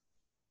 courses.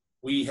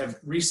 We have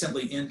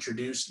recently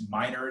introduced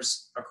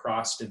minors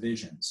across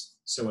divisions.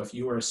 So if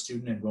you are a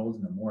student enrolled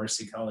in the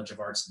Morrissey College of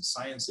Arts and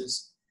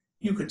Sciences,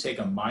 you could take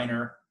a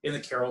minor in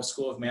the Carroll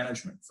School of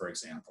Management, for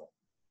example.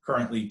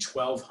 Currently,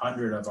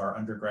 1,200 of our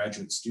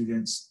undergraduate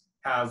students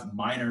have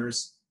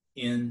minors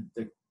in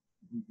the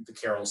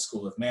Carroll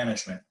School of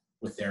Management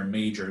with their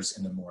majors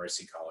in the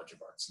Morrissey College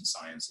of Arts and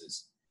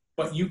Sciences.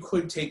 But you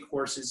could take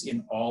courses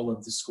in all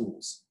of the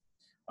schools.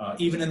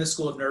 Even in the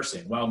School of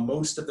Nursing, while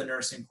most of the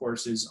nursing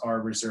courses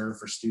are reserved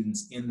for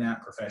students in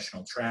that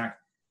professional track,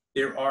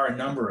 there are a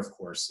number of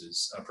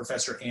courses.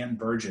 Professor Ann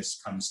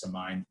Burgess comes to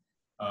mind,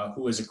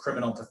 who is a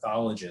criminal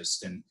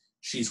pathologist, and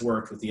she's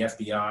worked with the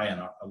FBI on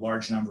a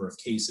large number of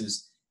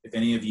cases. If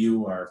any of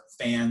you are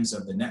fans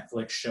of the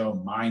Netflix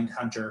show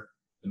Mindhunter,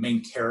 the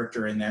main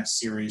character in that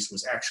series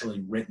was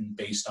actually written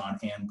based on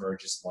Ann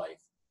Burgess'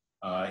 life.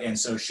 And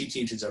so she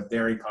teaches a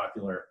very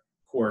popular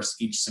course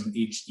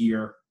each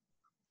year.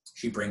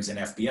 She brings in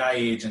FBI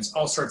agents,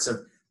 all sorts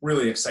of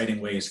really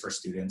exciting ways for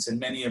students. And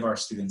many of our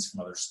students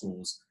from other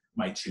schools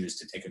might choose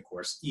to take a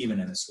course even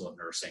in the School of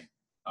Nursing,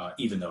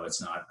 even though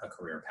it's not a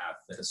career path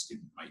that a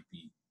student might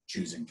be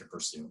choosing to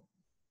pursue.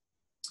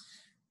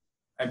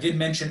 I did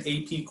mention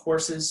AP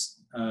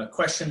courses.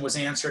 Question was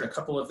answered, a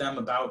couple of them,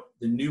 about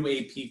the new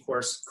AP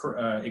course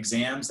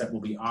exams that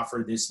will be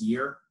offered this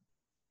year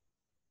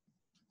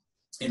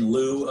in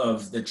lieu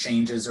of the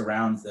changes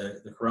around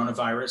the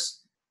coronavirus.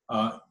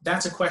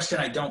 That's a question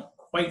I don't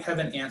quite have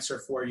an answer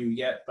for you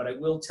yet, but I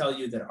will tell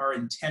you that our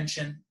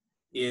intention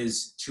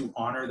is to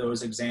honor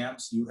those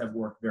exams. You have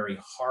worked very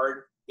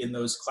hard in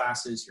those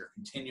classes. You're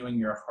continuing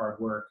your hard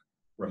work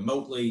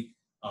remotely.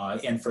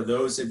 And for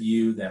those of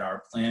you that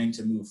are planning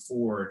to move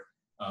forward,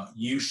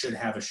 you should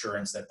have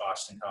assurance that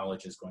Boston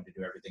College is going to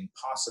do everything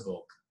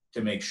possible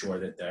to make sure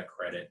that that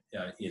credit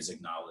is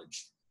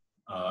acknowledged.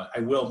 I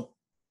will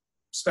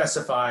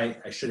specify,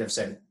 I should have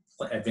said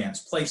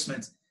advanced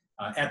placement.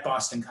 At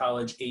Boston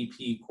College,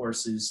 AP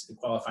courses, the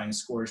qualifying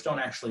scores don't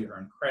actually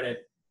earn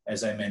credit.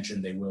 As I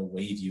mentioned, they will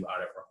waive you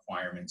out of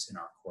requirements in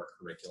our core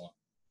curriculum.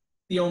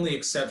 The only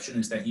exception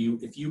is that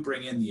if you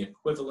bring in the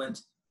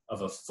equivalent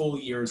of a full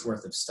year's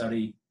worth of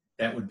study,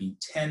 that would be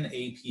 10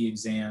 AP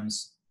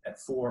exams at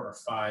 4 or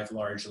 5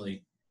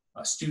 largely.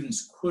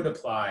 Students could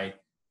apply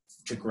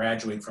to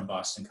graduate from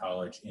Boston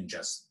College in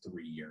just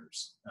 3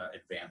 years,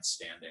 advanced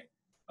standing.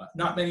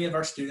 Not many of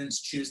our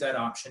students choose that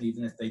option,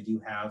 even if they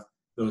do have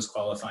those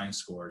qualifying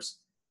scores,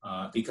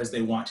 because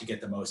they want to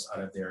get the most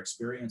out of their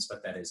experience,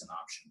 but that is an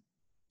option.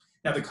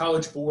 Now, the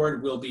College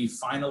Board will be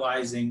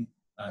finalizing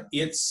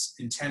its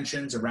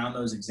intentions around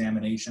those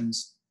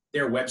examinations.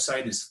 Their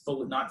website is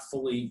not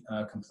fully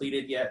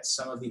completed yet.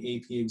 Some of the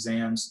AP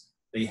exams,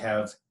 they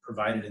have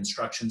provided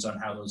instructions on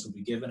how those will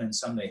be given, and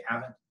some they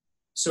haven't.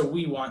 So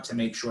we want to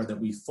make sure that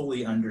we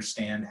fully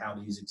understand how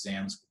these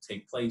exams will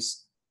take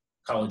place.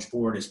 College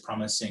Board is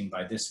promising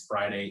by this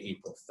Friday,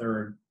 April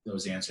 3rd,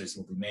 those answers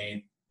will be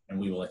made, and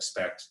we will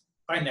expect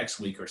by next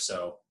week or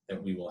so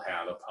that we will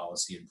have a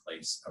policy in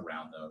place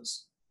around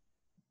those.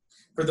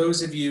 For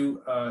those of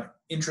you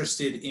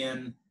interested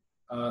in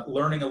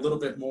learning a little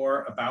bit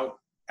more about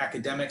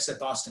academics at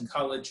Boston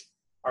College,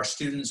 our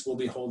students will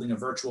be holding a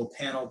virtual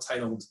panel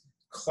titled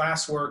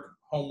Classwork,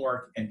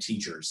 Homework, and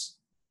Teachers,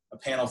 a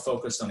panel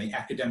focused on the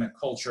academic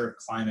culture,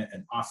 climate,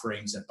 and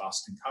offerings at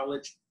Boston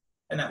College,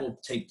 and that will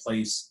take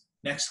place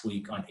next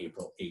week on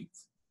April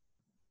 8th.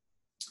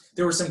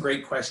 There were some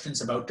great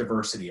questions about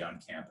diversity on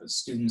campus,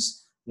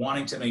 students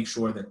wanting to make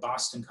sure that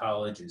Boston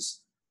College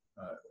is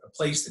a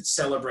place that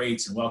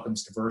celebrates and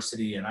welcomes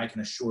diversity, and I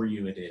can assure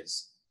you it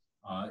is.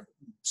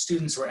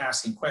 Students were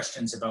asking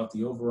questions about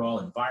the overall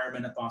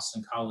environment at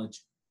Boston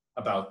College,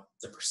 about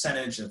the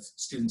percentage of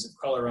students of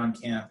color on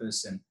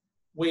campus, and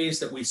ways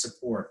that we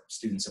support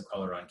students of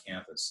color on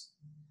campus.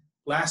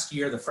 Last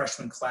year, the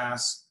freshman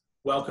class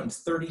welcomed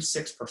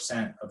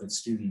 36% of its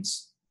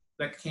students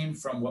that came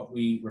from what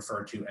we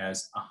refer to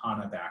as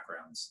AHANA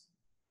backgrounds.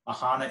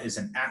 AHANA is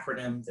an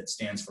acronym that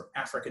stands for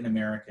African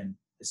American,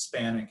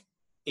 Hispanic,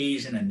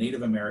 Asian, and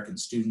Native American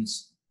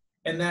students.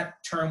 And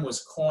that term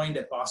was coined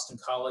at Boston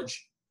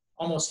College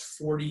almost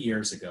 40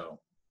 years ago,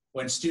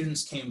 when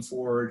students came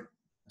forward,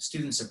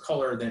 students of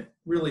color that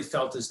really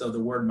felt as though the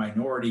word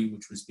minority,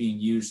 which was being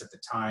used at the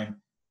time,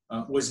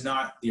 was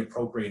not the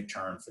appropriate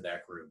term for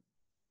that group.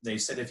 They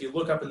said, if you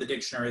look up in the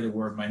dictionary, the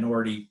word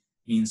minority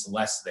means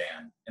less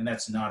than, and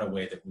that's not a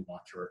way that we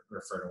want to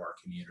refer to our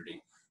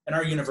community. And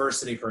our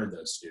university heard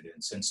those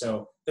students, and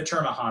so the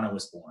term AHANA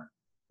was born.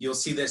 You'll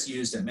see this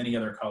used at many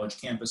other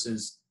college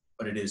campuses,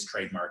 but it is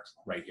trademarked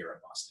right here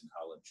at Boston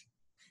College.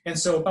 And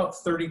so about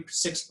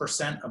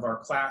 36% of our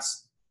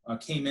class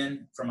came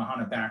in from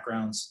AHANA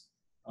backgrounds.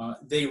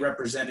 They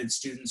represented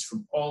students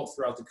from all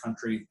throughout the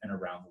country and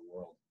around the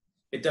world.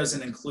 It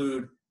doesn't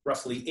include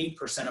roughly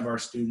 8% of our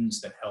students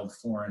that held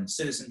foreign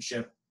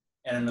citizenship,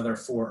 and another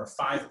 4 or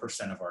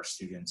 5% of our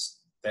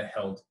students that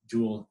held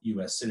dual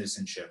US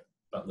citizenship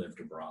but lived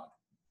abroad.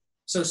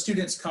 So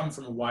students come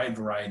from a wide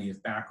variety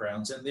of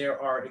backgrounds, and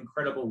there are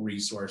incredible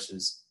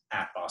resources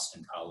at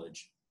Boston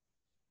College.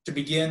 To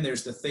begin,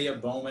 there's the Thea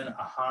Bowman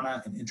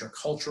AHANA and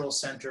Intercultural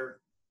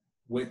Center,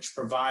 which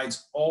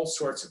provides all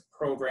sorts of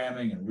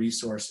programming and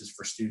resources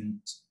for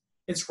students.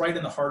 It's right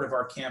in the heart of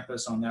our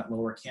campus, on that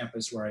lower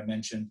campus where I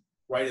mentioned,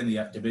 right in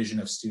the Division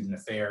of Student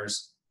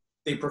Affairs.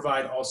 They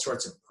provide all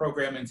sorts of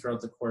programming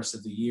throughout the course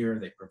of the year.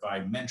 They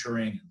provide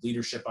mentoring and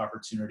leadership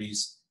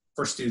opportunities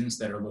for students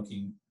that are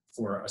looking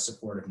for a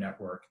supportive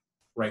network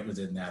right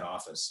within that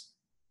office.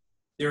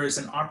 There is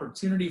an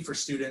opportunity for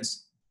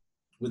students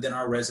within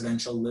our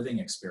residential living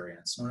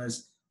experience, known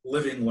as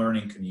living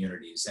learning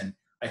communities. And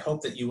I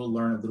hope that you will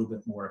learn a little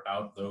bit more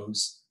about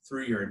those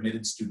through your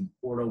admitted student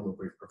portal, where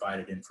we've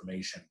provided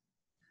information.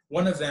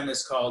 One of them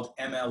is called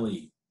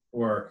MLE,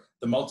 or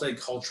the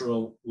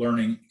Multicultural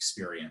Learning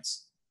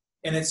Experience.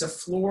 And it's a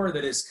floor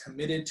that is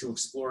committed to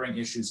exploring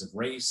issues of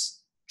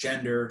race,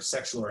 gender,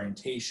 sexual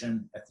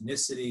orientation,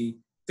 ethnicity,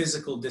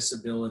 physical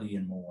disability,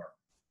 and more.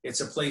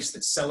 It's a place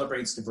that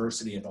celebrates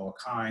diversity of all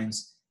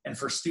kinds. And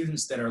for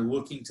students that are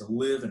looking to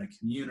live in a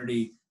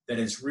community that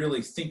is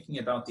really thinking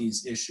about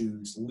these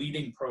issues,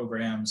 leading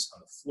programs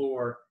on the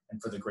floor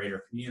and for the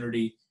greater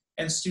community,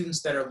 and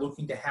students that are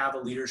looking to have a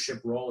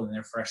leadership role in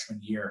their freshman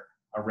year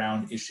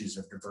around issues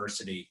of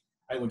diversity,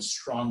 I would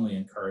strongly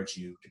encourage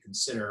you to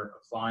consider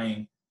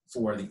applying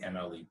for the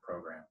MLE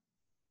program,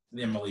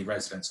 the MLE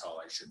Residence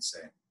Hall, I should say.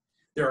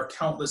 There are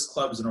countless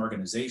clubs and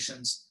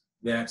organizations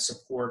that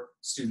support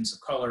students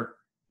of color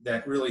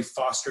that really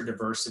foster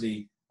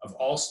diversity of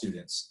all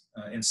students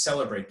and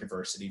celebrate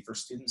diversity for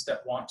students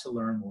that want to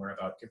learn more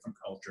about different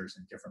cultures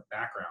and different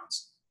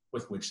backgrounds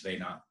with which they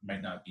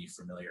might not be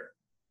familiar.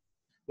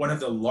 One of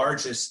the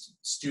largest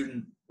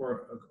student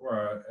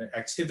or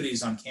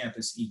activities on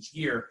campus each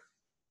year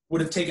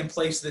would have taken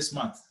place this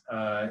month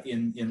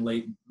in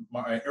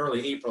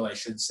early April, I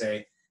should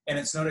say, and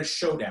it's known as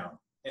Showdown.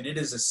 And it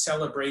is a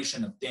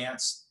celebration of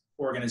dance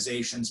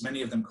organizations,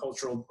 many of them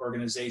cultural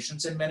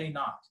organizations, and many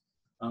not.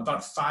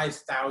 About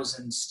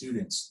 5,000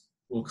 students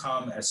will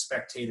come as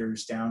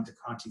spectators down to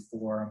Conti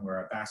Forum, where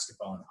our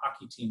basketball and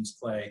hockey teams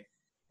play,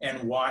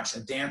 and watch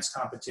a dance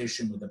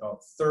competition with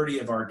about 30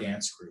 of our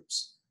dance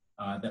groups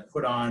that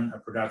put on a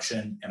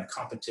production and a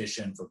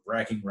competition for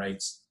bragging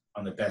rights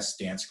on the best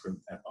dance group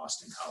at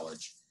Boston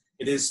College.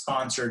 It is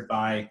sponsored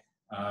by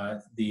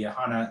the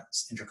Hana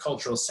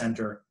Intercultural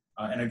Center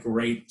and a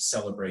great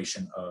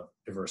celebration of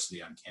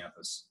diversity on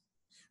campus.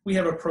 We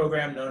have a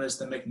program known as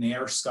the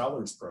McNair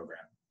Scholars Program.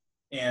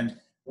 And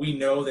we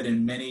know that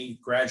in many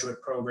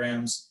graduate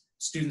programs,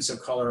 students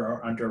of color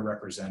are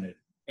underrepresented.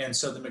 And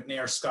so the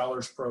McNair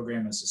Scholars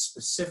Program is a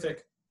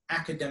specific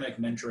academic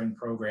mentoring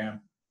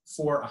program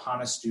for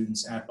AHANA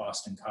students at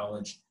Boston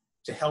College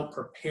to help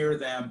prepare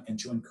them and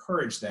to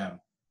encourage them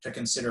to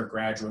consider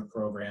graduate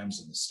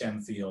programs in the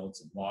STEM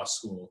fields and law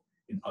school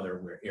in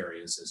other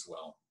areas as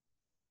well.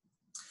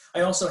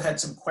 I also had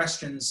some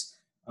questions,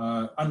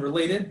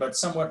 unrelated, but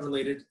somewhat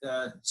related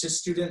to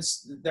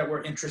students that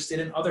were interested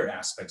in other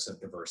aspects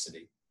of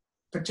diversity,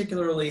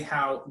 particularly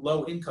how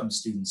low-income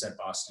students at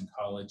Boston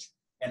College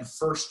and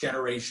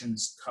first-generation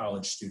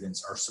college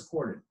students are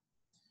supported.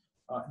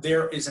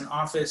 There is an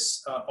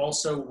office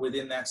also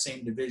within that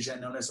same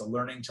division known as a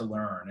Learning to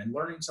Learn, and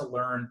Learning to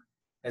Learn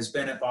has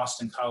been at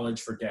Boston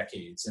College for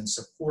decades and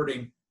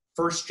supporting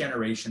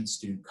first-generation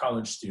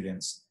college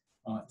students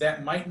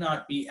that might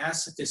not be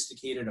as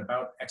sophisticated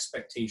about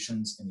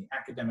expectations in the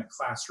academic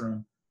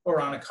classroom or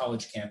on a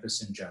college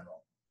campus in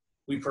general.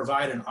 We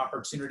provide an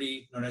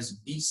opportunity known as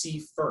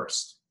BC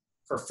First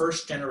for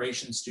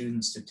first-generation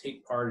students to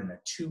take part in a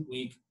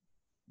 2-week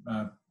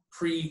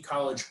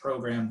pre-college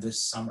program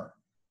this summer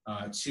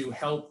to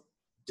help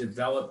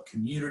develop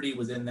community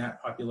within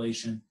that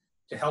population,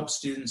 to help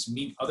students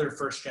meet other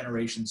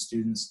first-generation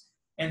students,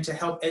 and to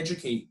help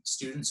educate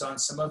students on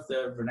some of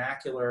the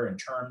vernacular and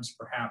terms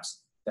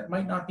perhaps that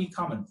might not be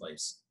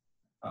commonplace.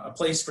 A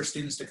place for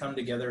students to come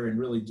together and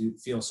really do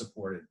feel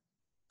supported.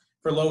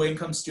 For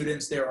low-income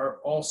students, there are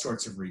all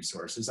sorts of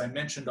resources. I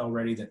mentioned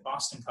already that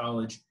Boston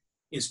College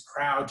is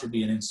proud to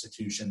be an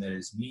institution that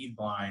is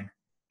need-blind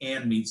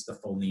and meets the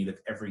full need of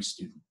every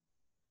student.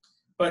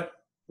 But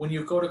when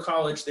you go to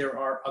college, there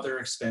are other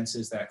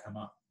expenses that come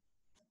up.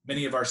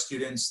 Many of our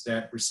students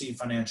that receive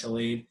financial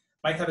aid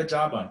might have a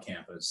job on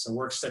campus, a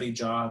work-study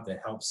job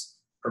that helps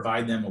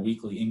provide them a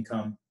weekly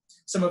income.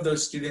 Some of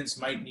those students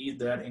might need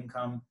that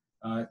income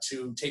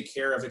to take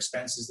care of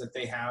expenses that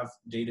they have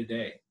day to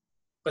day.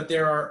 But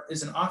there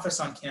is an office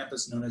on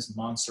campus known as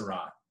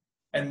Montserrat.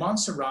 And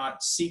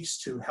Montserrat seeks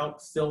to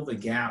help fill the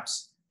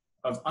gaps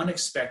of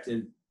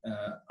unexpected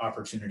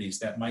opportunities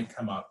that might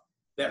come up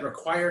that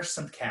require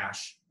some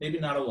cash, maybe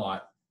not a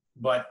lot,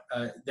 but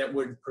that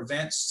would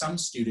prevent some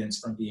students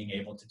from being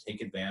able to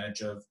take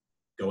advantage of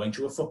going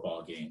to a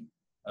football game,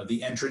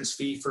 the entrance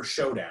fee for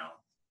Showdown,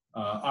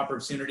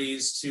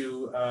 opportunities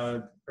to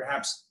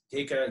perhaps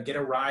get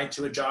a ride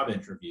to a job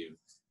interview.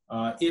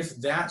 If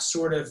that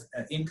sort of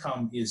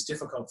income is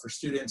difficult for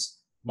students,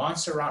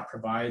 Montserrat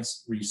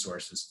provides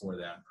resources for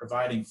them,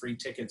 providing free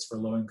tickets for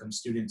low-income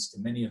students to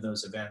many of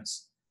those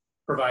events,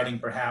 providing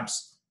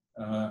perhaps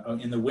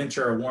in the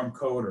winter a warm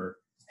coat or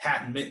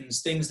hat and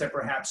mittens, things that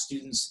perhaps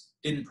students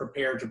didn't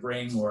prepare to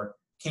bring or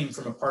came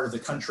from a part of the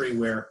country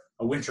where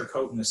a winter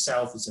coat in the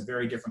South is a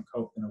very different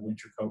coat than a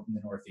winter coat in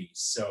the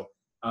Northeast. So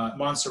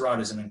Montserrat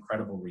is an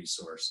incredible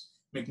resource.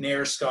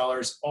 McNair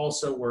Scholars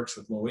also works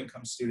with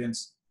low-income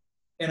students.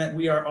 And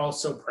we are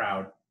also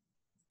proud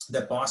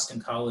that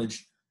Boston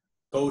College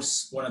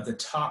boasts one of the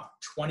top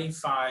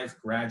 25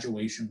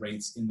 graduation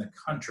rates in the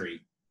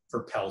country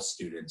for Pell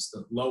students,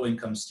 the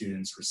low-income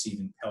students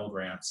receiving Pell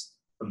grants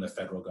from the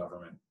federal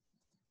government.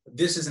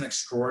 This is an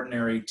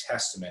extraordinary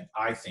testament,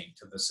 I think,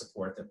 to the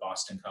support that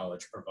Boston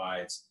College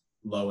provides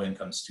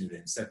low-income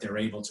students, that they're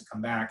able to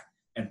come back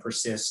and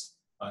persist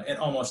at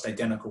almost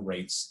identical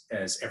rates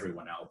as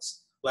everyone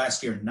else.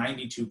 Last year,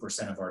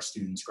 92% of our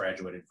students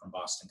graduated from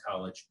Boston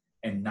College,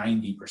 and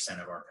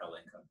 90% of our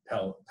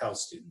Pell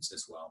students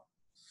as well.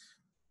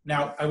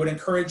 Now, I would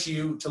encourage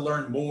you to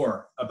learn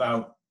more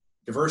about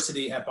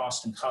diversity at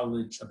Boston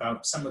College,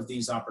 about some of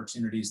these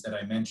opportunities that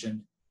I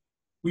mentioned.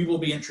 We will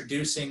be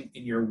introducing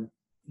in your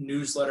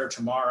newsletter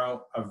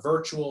tomorrow a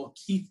virtual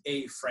Keith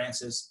A.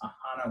 Francis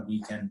Ahana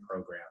Weekend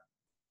program.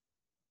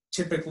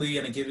 Typically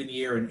in a given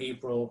year in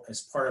April,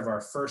 as part of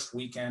our first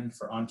weekend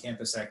for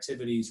on-campus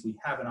activities, we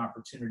have an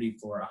opportunity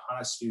for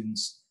Ahana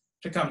students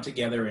to come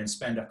together and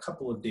spend a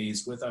couple of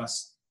days with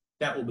us.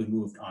 That will be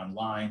moved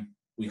online.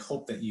 We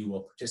hope that you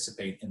will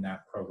participate in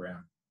that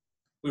program.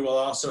 We will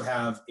also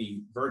have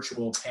a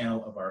virtual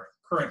panel of our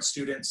current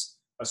students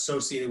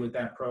associated with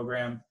that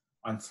program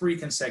on 3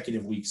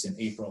 consecutive weeks in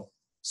April.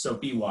 So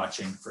be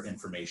watching for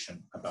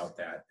information about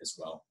that as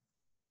well.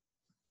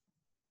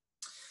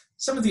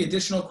 Some of the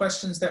additional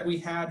questions that we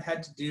had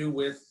to do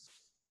with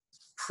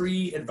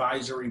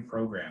pre-advisory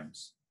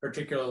programs,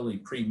 particularly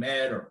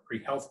pre-med or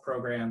pre-health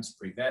programs,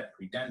 pre-vet,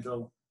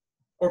 pre-dental,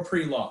 or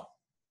pre-law.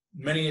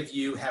 Many of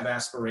you have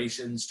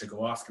aspirations to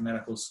go off to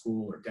medical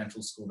school or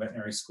dental school,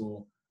 veterinary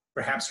school.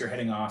 Perhaps you're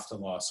heading off to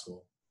law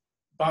school.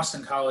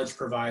 Boston College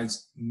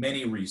provides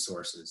many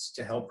resources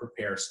to help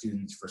prepare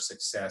students for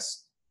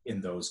success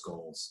in those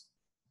goals.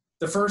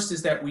 The first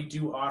is that we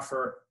do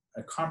offer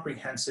a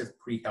comprehensive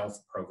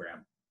pre-health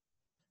program.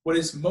 What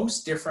is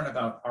most different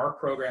about our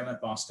program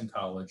at Boston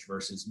College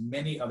versus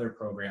many other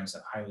programs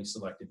at highly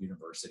selective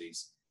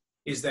universities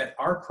is that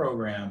our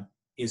program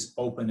is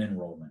open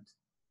enrollment.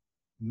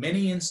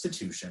 Many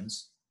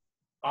institutions,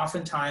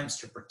 oftentimes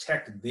to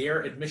protect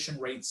their admission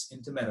rates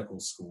into medical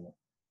school,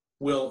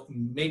 will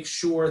make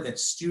sure that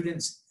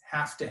students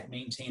have to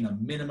maintain a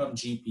minimum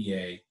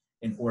GPA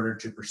in order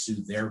to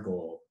pursue their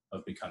goal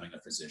of becoming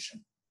a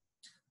physician.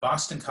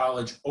 Boston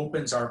College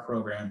opens our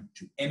program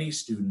to any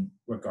student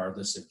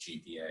regardless of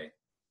GPA.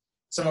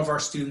 Some of our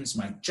students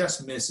might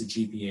just miss a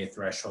GPA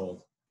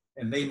threshold,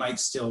 and they might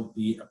still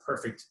be a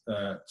perfect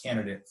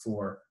candidate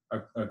for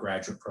a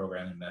graduate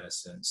program in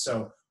medicine.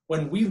 So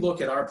when we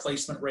look at our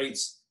placement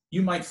rates,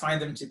 you might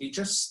find them to be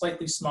just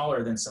slightly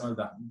smaller than some of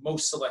the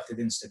most selected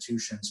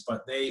institutions,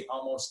 but they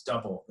almost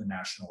double the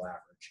national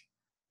average.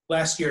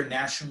 Last year,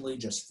 nationally,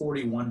 just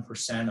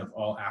 41% of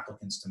all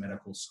applicants to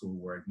medical school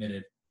were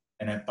admitted,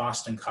 and at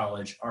Boston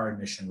College, our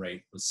admission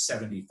rate was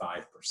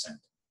 75%.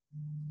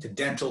 To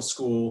dental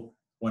school,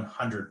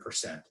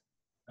 100%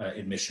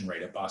 admission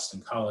rate at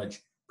Boston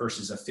College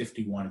versus a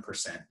 51%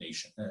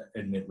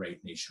 admit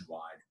rate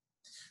nationwide.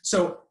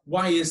 So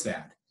why is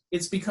that?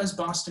 It's because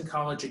Boston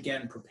College,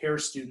 again,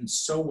 prepares students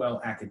so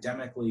well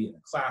academically in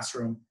the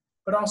classroom,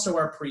 but also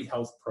our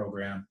pre-health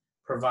program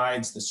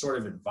provides the sort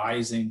of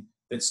advising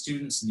that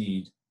students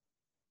need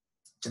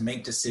to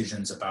make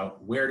decisions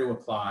about where to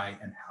apply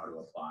and how to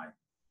apply.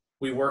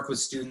 We work with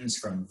students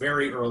from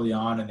very early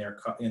on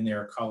in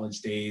their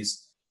college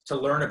days to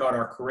learn about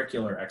our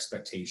curricular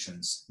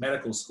expectations,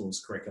 medical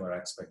school's curricular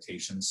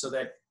expectations, so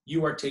that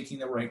you are taking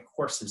the right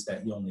courses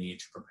that you'll need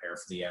to prepare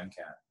for the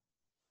MCAT.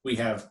 We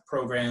have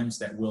programs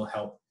that will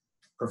help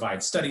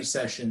provide study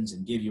sessions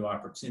and give you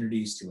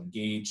opportunities to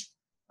engage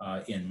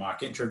in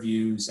mock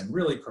interviews and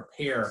really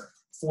prepare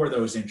for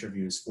those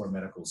interviews for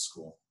medical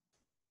school.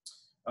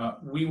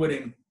 We would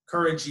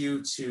encourage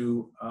you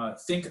to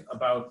think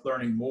about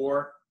learning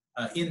more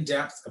in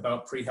depth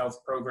about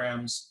pre-health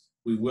programs.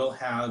 We will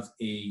have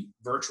a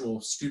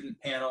virtual student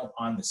panel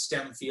on the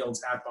STEM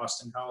fields at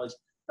Boston College,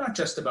 not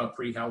just about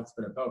pre-health,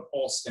 but about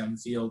all STEM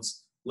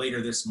fields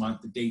later this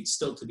month, the date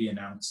still to be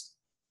announced.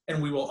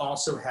 And we will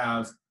also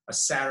have a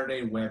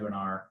Saturday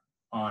webinar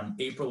on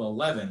April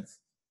 11th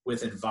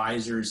with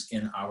advisors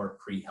in our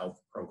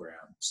pre-health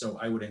program. So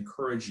I would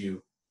encourage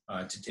you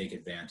to take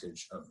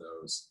advantage of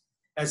those.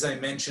 As I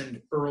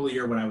mentioned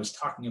earlier when I was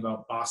talking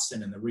about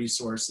Boston and the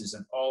resources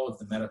and all of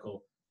the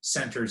medical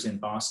centers in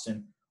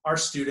Boston, our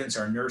students,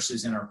 our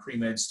nurses, and our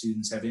pre-med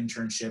students have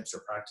internships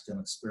or practicum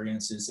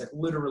experiences at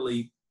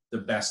literally the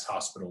best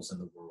hospitals in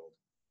the world.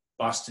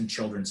 Boston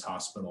Children's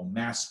Hospital,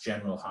 Mass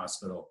General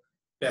Hospital,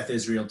 Beth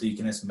Israel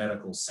Deaconess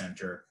Medical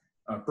Center,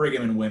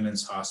 Brigham and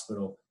Women's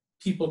Hospital.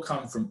 People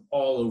come from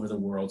all over the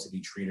world to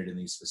be treated in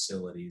these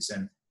facilities.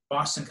 And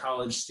Boston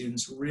College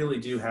students really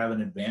do have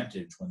an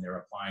advantage when they're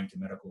applying to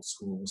medical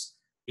schools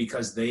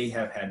because they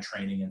have had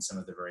training in some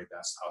of the very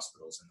best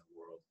hospitals in the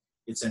world.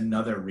 It's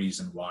another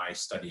reason why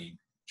studying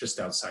just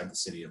outside the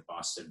city of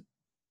Boston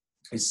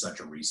is such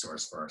a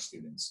resource for our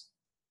students.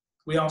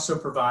 We also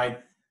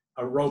provide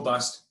a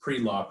robust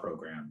pre-law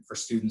program for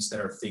students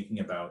that are thinking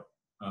about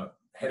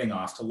heading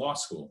off to law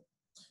school.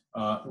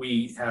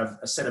 We have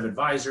a set of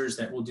advisors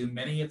that will do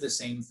many of the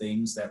same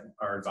things that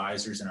our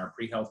advisors in our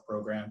pre-health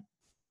program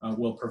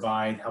will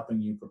provide, helping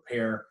you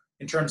prepare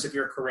in terms of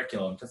your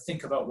curriculum to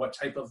think about what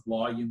type of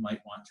law you might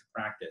want to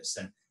practice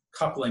and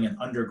coupling an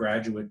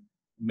undergraduate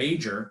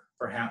major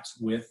perhaps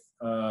with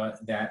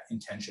that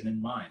intention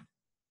in mind.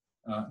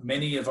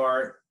 Many of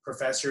our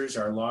professors,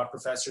 our law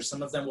professors,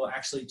 some of them will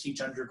actually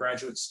teach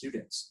undergraduate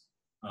students.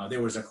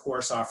 There was a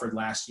course offered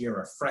last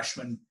year, a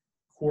freshman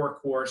core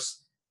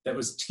course that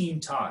was team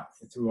taught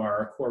through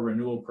our core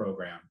renewal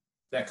program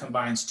that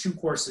combines 2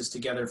 courses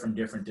together from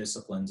different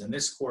disciplines. And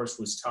this course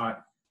was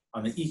taught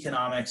on the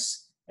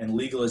economics and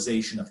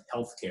legalization of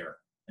healthcare.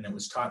 And it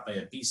was taught by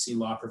a BC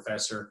law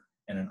professor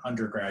and an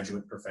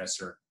undergraduate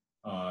professor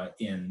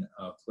in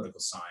political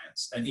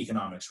science and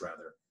economics,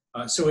 rather.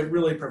 So it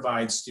really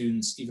provides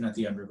students, even at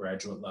the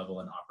undergraduate level,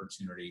 an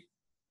opportunity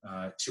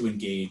to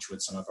engage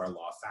with some of our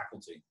law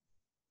faculty.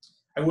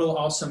 I will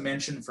also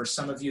mention, for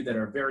some of you that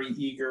are very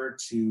eager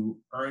to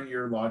earn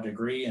your law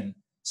degree, and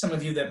some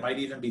of you that might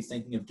even be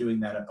thinking of doing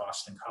that at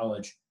Boston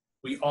College,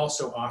 we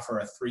also offer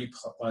a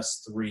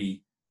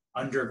 3+3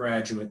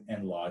 undergraduate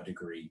and law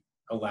degree,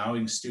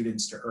 allowing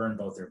students to earn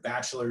both their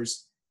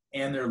bachelor's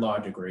and their law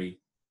degree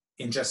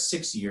in just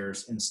 6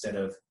 years instead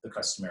of the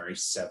customary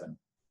 7.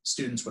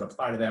 Students would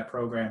apply to that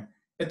program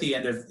at the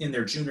end of, in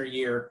their junior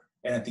year,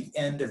 and at the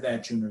end of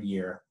that junior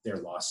year, their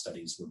law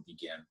studies would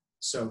begin.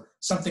 So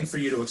something for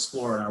you to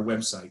explore on our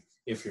website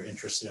if you're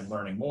interested in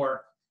learning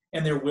more.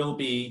 And there will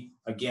be,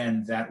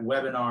 again, that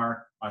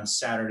webinar on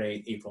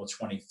Saturday, April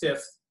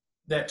 25th,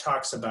 that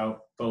talks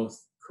about both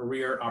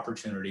career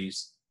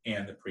opportunities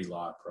and the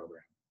pre-law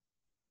program.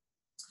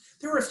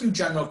 There were a few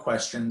general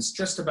questions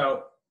just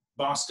about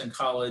Boston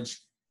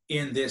College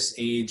in this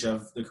age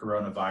of the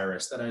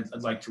coronavirus that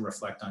I'd like to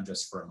reflect on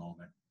just for a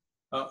moment.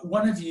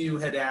 One of you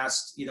had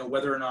asked,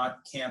 whether or not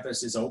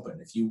campus is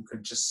open, if you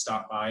could just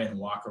stop by and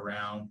walk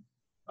around,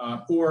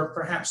 or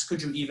perhaps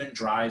could you even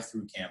drive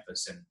through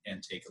campus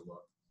and take a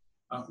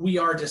look. We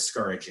are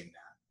discouraging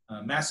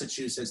that.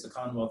 Massachusetts, the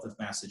Commonwealth of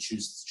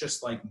Massachusetts,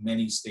 just like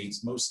many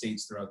states, most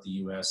states throughout the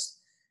US,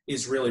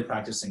 is really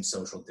practicing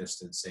social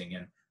distancing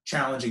and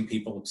challenging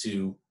people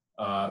to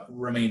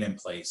remain in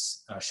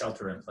place,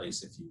 shelter in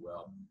place, if you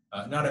will.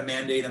 Not a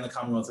mandate in the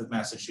Commonwealth of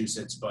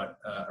Massachusetts, but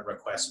a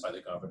request by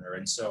the governor.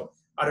 And so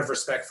out of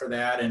respect for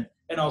that,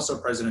 and also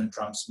President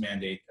Trump's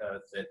mandate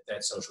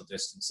that social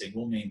distancing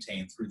will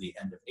maintain through the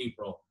end of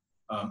April,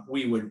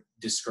 we would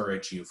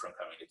discourage you from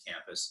coming to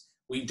campus.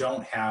 We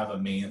don't have a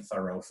main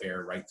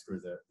thoroughfare right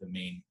through the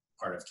main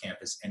part of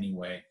campus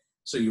anyway,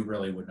 so you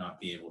really would not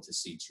be able to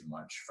see too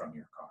much from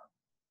your car.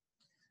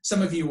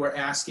 Some of you were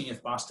asking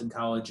if Boston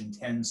College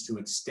intends to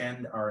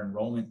extend our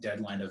enrollment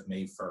deadline of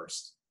May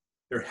 1st.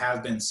 There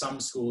have been some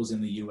schools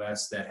in the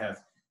US that have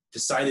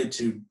decided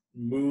to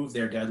move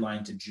their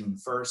deadline to June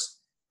 1st,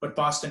 but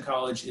Boston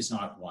College is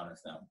not one of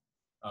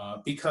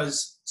them.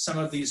 Because some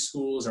of these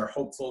schools are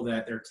hopeful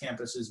that their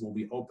campuses will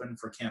be open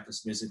for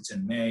campus visits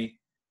in May,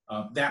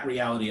 that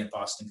reality at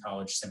Boston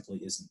College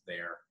simply isn't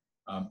there.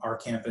 Our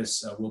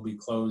campus will be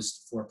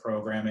closed for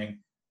programming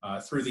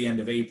through the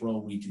end of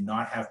April. We do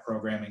not have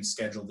programming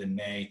scheduled in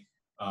May,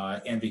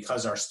 and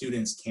because our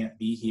students can't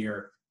be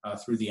here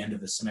through the end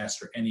of the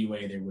semester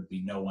anyway, there would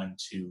be no one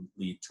to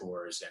lead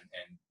tours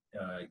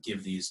and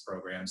give these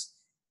programs,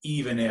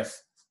 even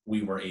if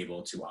we were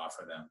able to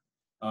offer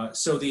them.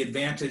 So the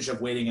advantage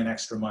of waiting an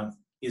extra month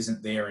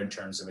isn't there in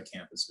terms of a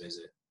campus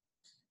visit.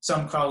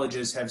 Some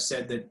colleges have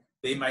said that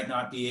they might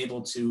not be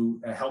able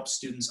to help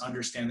students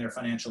understand their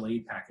financial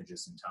aid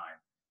packages in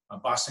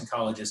time. Boston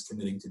College is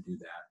committing to do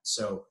that.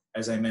 So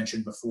as I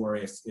mentioned before,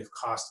 if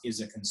cost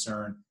is a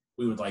concern,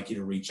 we would like you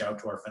to reach out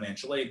to our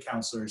financial aid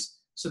counselors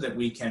so that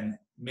we can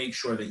make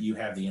sure that you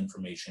have the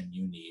information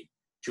you need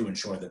to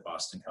ensure that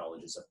Boston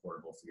College is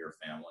affordable for your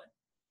family.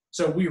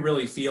 So we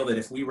really feel that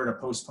if we were to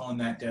postpone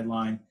that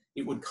deadline,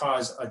 it would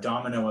cause a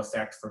domino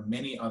effect for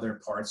many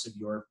other parts of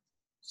your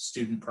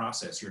student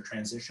process, your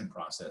transition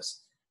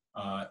process.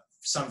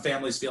 Some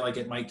families feel like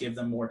it might give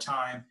them more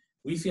time.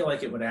 We feel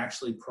like it would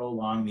actually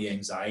prolong the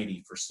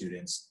anxiety for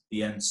students,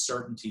 the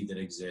uncertainty that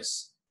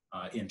exists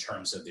in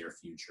terms of their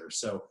future.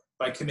 So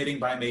by committing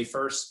by May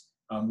 1st,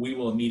 we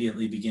will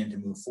immediately begin to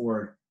move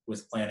forward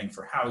with planning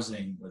for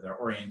housing, with our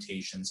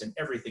orientations, and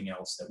everything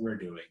else that we're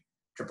doing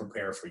to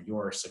prepare for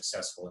your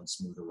successful and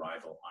smooth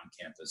arrival on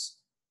campus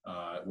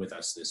with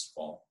us this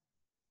fall.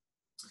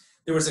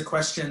 There was a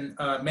question,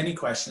 many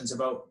questions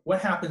about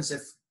what happens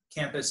if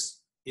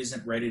campus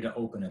isn't ready to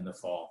open in the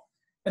fall.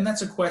 And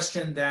that's a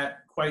question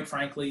that, quite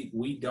frankly,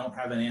 we don't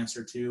have an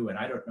answer to, and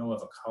I don't know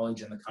of a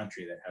college in the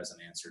country that has an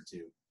answer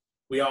to.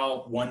 We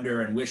all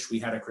wonder and wish we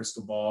had a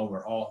crystal ball.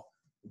 We're all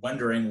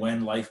wondering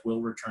when life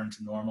will return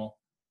to normal.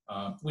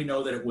 We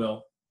know that it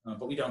will,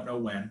 but we don't know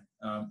when.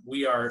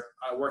 We are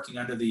working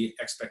under the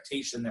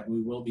expectation that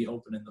we will be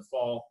open in the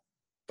fall,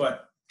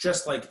 but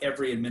just like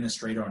every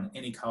administrator on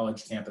any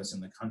college campus in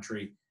the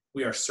country,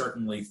 we are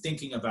certainly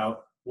thinking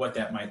about what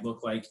that might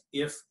look like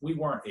if we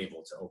weren't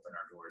able to open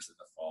our doors in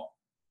the fall.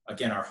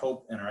 Again, our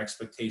hope and our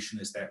expectation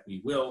is that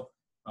we will,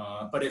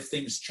 but if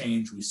things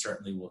change, we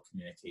certainly will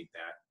communicate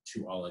that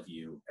to all of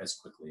you as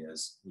quickly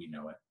as we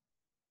know it.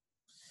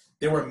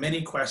 There were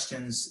many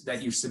questions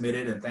that you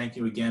submitted, and thank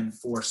you again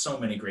for so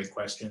many great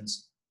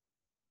questions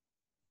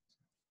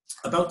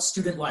about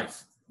student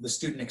life, the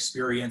student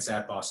experience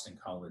at Boston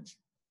College.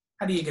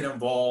 How do you get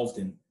involved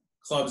in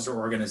clubs or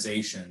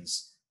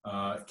organizations?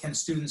 Can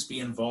students be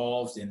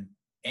involved in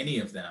any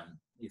of them?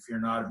 If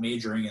you're not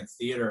majoring in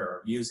theater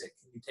or music,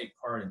 can you take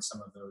part in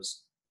some of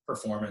those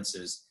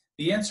performances?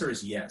 The answer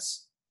is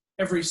yes.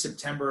 Every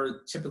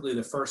September, typically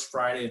the first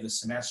Friday of the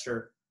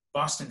semester,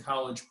 Boston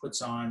College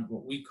puts on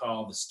what we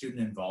call the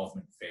Student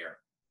Involvement Fair.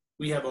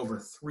 We have over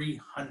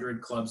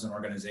 300 clubs and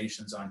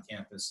organizations on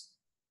campus,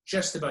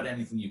 just about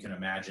anything you can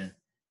imagine.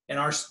 And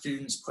our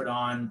students put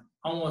on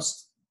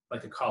almost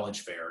like a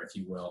college fair, if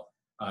you will,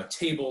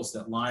 tables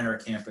that line our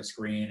campus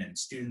green, and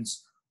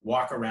students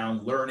walk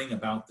around learning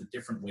about the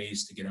different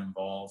ways to get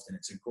involved. And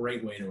it's a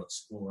great way to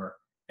explore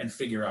and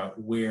figure out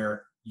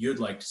where you'd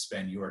like to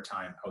spend your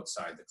time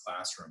outside the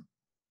classroom.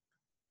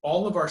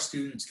 All of our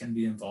students can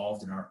be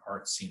involved in our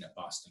art scene at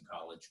Boston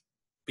College.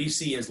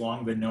 BC has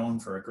long been known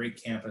for a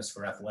great campus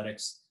for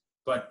athletics,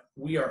 but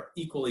we are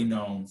equally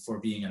known for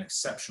being an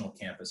exceptional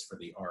campus for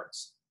the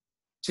arts.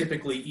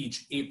 Typically,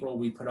 each April,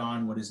 we put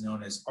on what is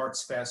known as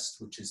Arts Fest,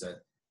 which is a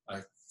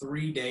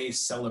 3-day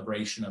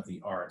celebration of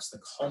the arts,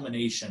 the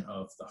culmination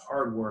of the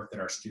hard work that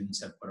our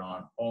students have put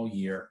on all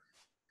year,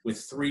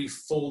 with 3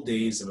 full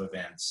days of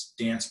events: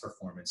 dance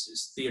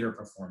performances, theater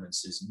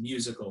performances,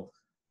 musical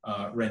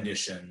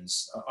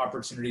renditions,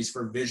 opportunities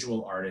for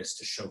visual artists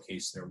to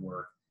showcase their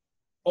work,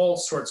 all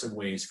sorts of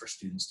ways for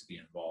students to be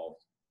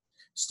involved.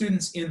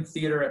 Students in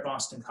theater at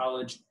Boston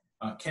College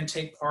can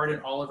take part in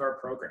all of our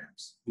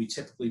programs. We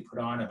typically put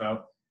on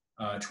about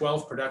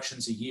 12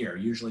 productions a year,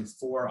 usually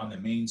 4 on the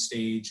main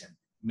stage and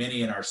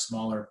many in our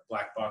smaller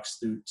black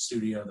box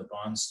studio, the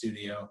Bond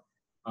Studio,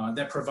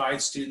 that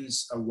provides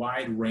students a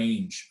wide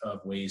range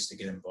of ways to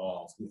get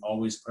involved. We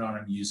always put on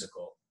a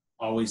musical,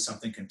 always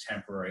something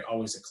contemporary,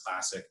 always a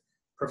classic,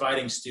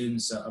 providing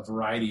students a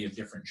variety of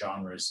different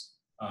genres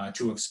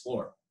to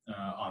explore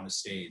on the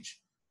stage.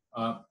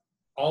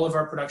 All of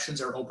our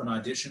productions are open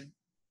audition.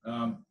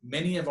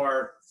 Many of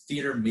our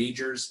theater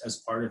majors, as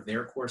part of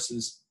their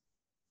courses,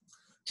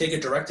 take a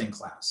directing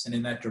class, and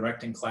in that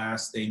directing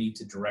class, they need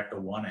to direct a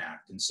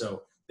 1-act. And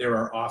so there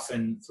are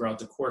often, throughout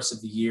the course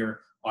of the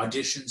year,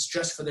 auditions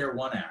just for their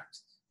 1-act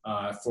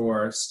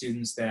for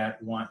students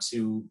that want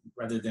to,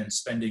 rather than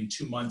spending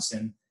 2 months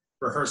in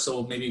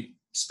rehearsal, maybe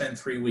spend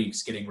 3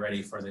 weeks getting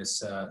ready for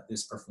this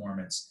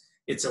performance.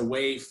 It's a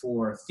way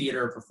for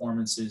theater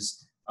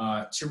performances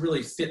to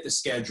really fit the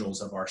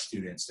schedules of our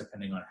students,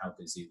 depending on how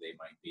busy they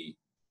might be.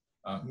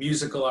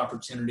 Musical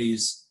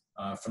opportunities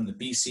from the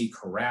BC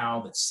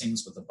Chorale that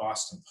sings with the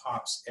Boston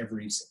Pops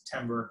every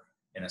September,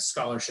 in a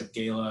scholarship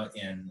gala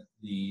in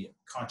the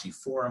Conti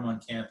Forum on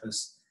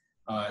campus,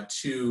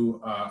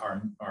 to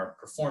our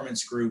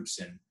performance groups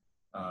and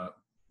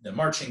the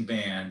marching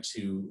band,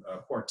 to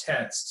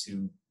quartets,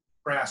 to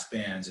brass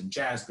bands and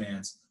jazz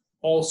bands,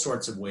 all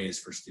sorts of ways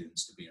for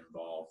students to be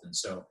involved. And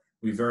so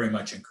we very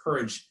much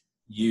encourage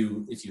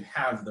you, if you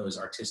have those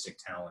artistic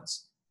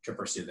talents, to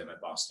pursue them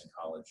at Boston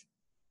College.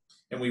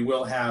 And we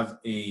will have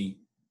a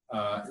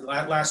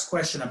last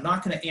question I'm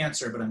not going to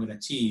answer, but I'm going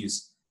to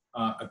tease.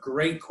 A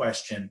great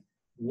question: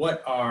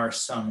 what are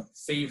some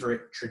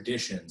favorite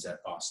traditions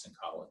at Boston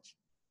College?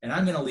 And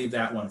I'm going to leave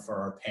that one for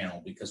our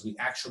panel, because we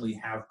actually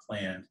have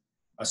planned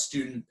a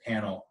student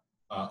panel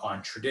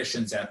on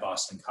traditions at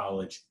Boston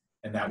College,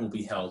 and that will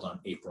be held on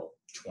April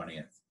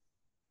 20th.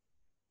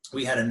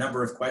 We had a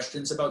number of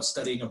questions about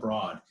studying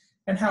abroad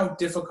and how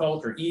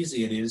difficult or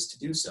easy it is to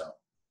do so.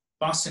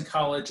 Boston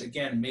College,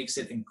 again, makes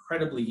it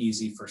incredibly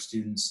easy for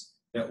students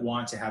that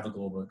want to have a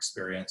global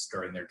experience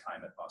during their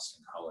time at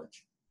Boston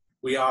College.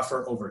 We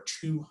offer over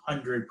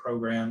 200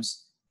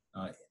 programs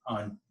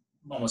on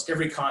almost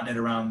every continent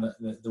around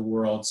the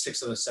world,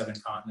 6 of the 7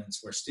 continents,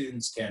 where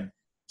students can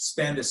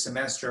spend a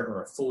semester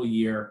or a full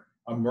year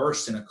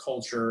immersed in a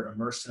culture,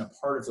 immersed in a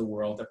part of the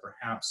world that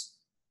perhaps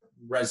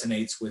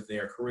resonates with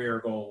their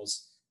career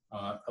goals,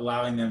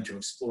 allowing them to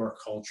explore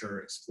culture,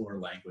 explore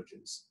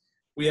languages.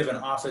 We have an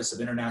Office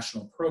of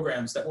International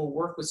Programs that will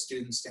work with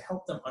students to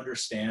help them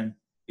understand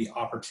the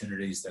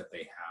opportunities that they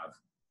have.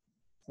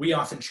 We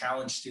often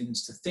challenge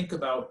students to think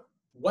about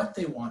what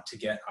they want to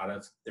get out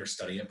of their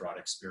study abroad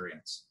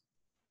experience.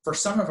 For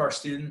some of our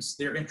students,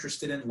 they're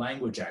interested in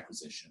language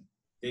acquisition.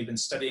 They've been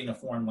studying a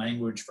foreign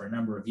language for a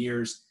number of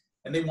years,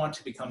 and they want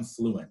to become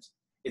fluent.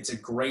 It's a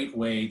great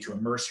way to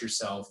immerse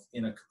yourself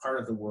in a part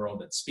of the world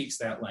that speaks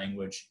that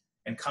language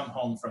and come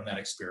home from that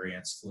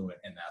experience fluent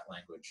in that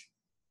language.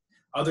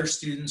 Other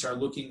students are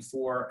looking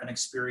for an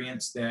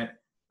experience that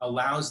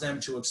allows them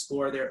to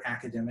explore their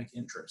academic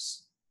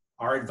interests.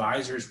 Our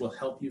advisors will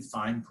help you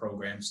find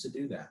programs to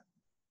do that.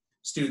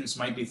 Students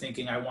might be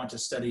thinking, I want to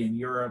study in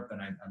Europe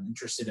and I'm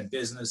interested in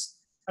business.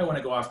 I want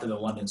to go off to the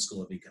London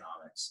School of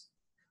Economics.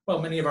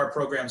 Well, many of our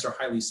programs are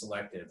highly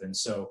selective, and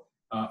so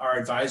our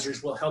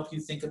advisors will help you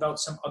think about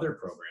some other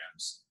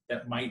programs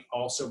that might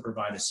also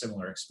provide a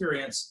similar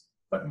experience,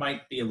 but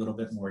might be a little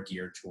bit more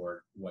geared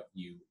toward what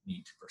you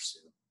need to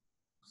pursue.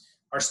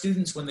 Our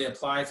students, when they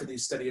apply for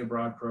these study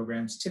abroad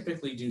programs,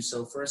 typically do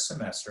so for a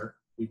semester.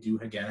 We do,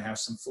 again, have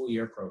some full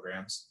year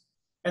programs.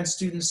 And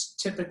students,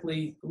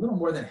 typically, a little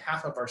more than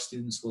half of our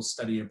students will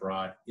study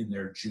abroad in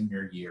their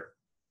junior year.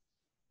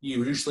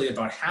 Usually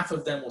about half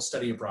of them will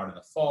study abroad in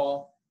the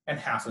fall and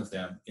half of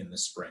them in the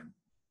spring.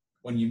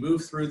 When you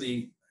move through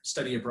the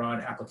study abroad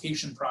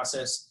application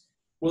process,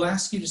 we'll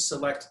ask you to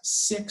select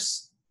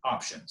 6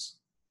 options.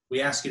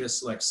 We ask you to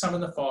select some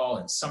in the fall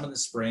and some in the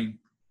spring,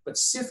 but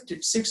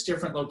six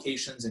different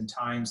locations and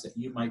times that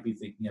you might be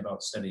thinking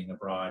about studying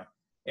abroad,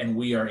 and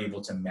we are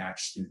able to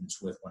match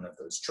students with one of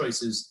those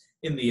choices.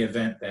 In the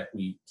event that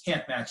we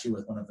can't match you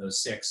with one of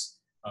those six,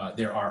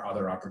 there are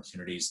other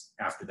opportunities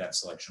after that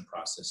selection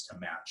process to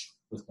match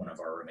with one of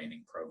our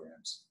remaining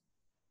programs.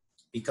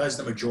 Because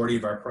the majority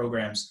of our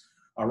programs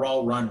are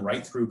all run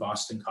right through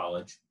Boston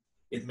College,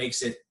 it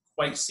makes it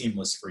quite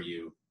seamless for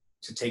you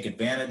to take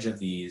advantage of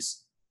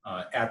these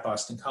at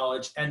Boston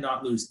College and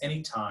not lose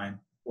any time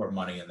or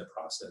money in the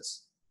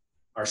process.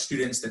 Our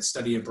students that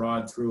study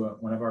abroad through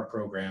one of our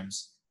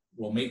programs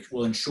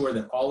will ensure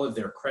that all of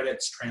their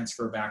credits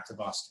transfer back to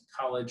Boston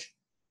College.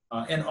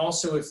 And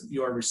also, if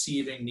you are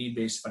receiving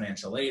need-based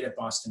financial aid at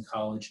Boston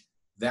College,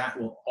 that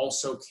will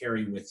also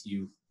carry with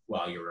you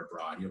while you're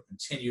abroad. You'll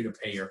continue to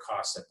pay your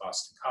costs at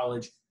Boston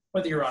College,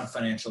 whether you're on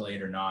financial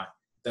aid or not.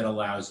 That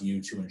allows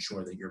you to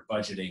ensure that your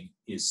budgeting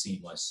is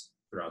seamless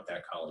throughout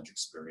that college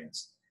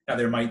experience. Now,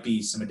 there might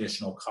be some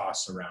additional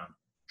costs around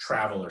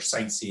travel or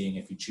sightseeing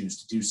if you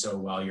choose to do so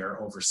while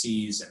you're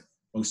overseas, and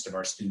most of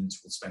our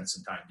students will spend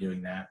some time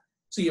doing that.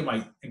 So you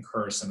might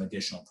incur some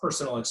additional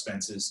personal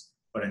expenses,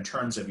 but in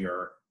terms of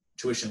your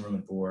tuition, room,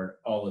 and board,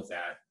 all of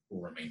that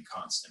will remain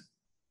constant.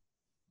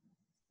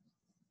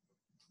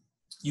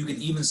 You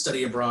can even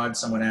study abroad,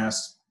 someone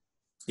asked,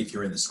 if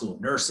you're in the School of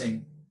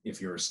Nursing,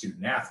 if you're a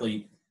student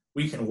athlete,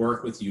 we can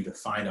work with you to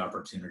find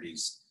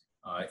opportunities.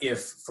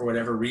 If for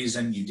whatever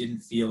reason you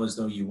didn't feel as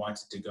though you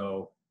wanted to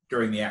go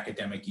during the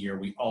academic year,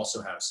 we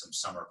also have some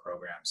summer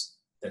programs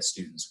that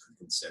students could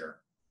consider.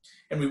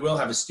 And we will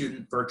have a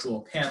student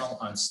virtual panel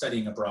on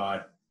studying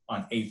abroad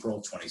on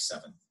April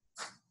 27th.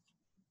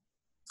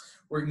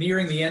 We're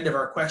nearing the end of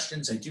our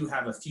questions. I do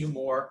have a few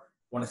more.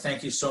 I want to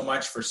thank you so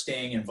much for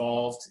staying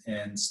involved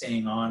and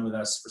staying on with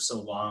us for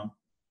so long.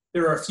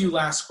 There are a few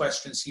last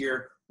questions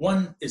here.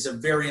 One is a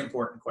very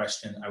important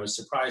question. I was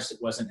surprised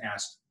it wasn't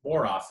asked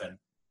more often,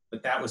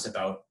 but that was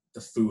about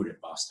the food at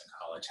Boston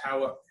College.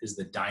 How is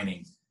the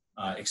dining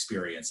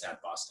experience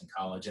at Boston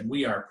College? And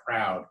we are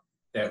proud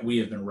that we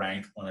have been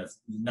ranked one of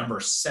number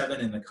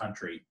 7 in the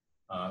country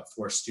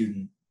for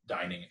student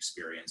dining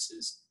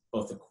experiences,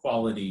 both the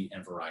quality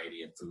and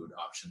variety of food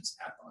options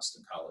at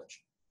Boston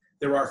College.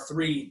 There are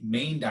 3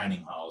 main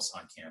dining halls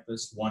on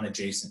campus, one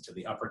adjacent to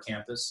the upper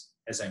campus,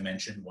 as I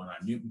mentioned, one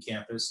on Newton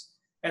campus,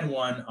 and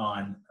one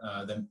on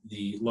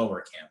the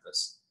lower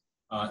campus.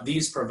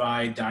 These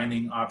provide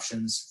dining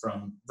options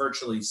from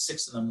virtually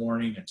 6 in the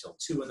morning until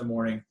 2 in the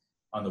morning,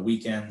 on the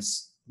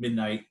weekends,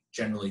 midnight,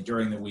 generally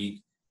during the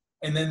week.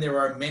 And then there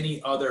are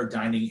many other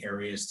dining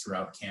areas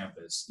throughout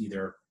campus,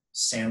 either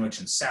sandwich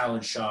and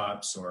salad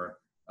shops or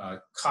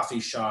coffee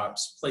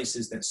shops,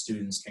 places that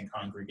students can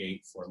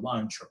congregate for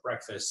lunch or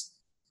breakfast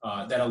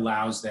that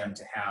allows them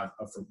to have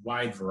a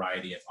wide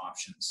variety of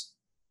options.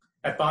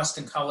 At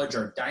Boston College,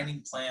 our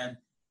dining plan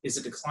is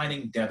a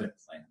declining debit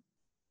plan.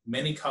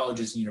 Many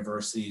colleges and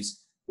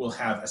universities will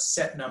have a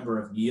set number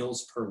of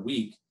meals per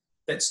week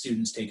that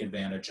students take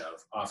advantage of.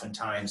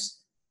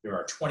 Oftentimes, there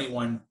are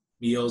 21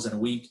 meals in a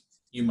week.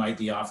 You might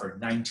be offered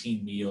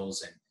 19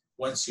 meals, and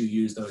once you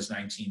use those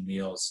 19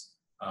 meals,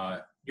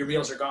 your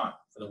meals are gone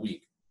for the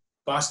week.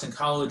 Boston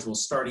College will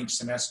start each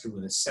semester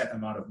with a set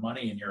amount of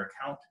money in your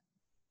account,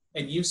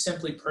 and you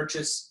simply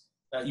purchase,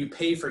 you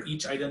pay for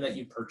each item that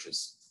you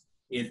purchase.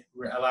 It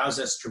allows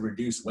us to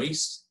reduce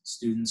waste.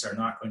 Students are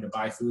not going to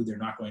buy food they're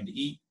not going to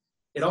eat.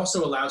 It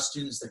also allows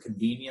students the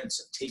convenience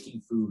of taking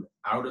food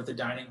out of the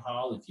dining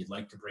hall if you'd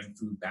like to bring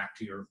food back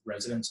to your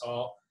residence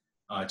hall,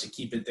 to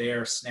keep it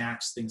there,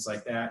 snacks, things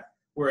like that.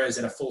 Whereas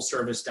at a full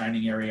service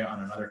dining area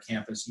on another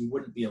campus, you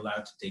wouldn't be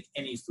allowed to take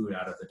any food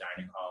out of the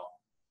dining hall.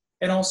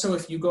 And also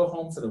if you go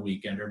home for the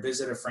weekend or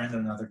visit a friend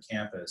on another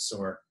campus,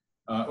 or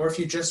if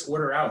you just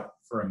order out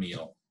for a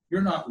meal,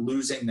 you're not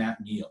losing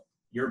that meal.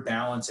 Your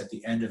balance at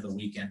the end of the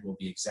weekend will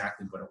be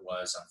exactly what it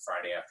was on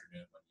Friday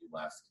afternoon when you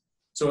left.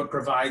 So it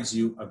provides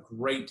you a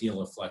great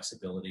deal of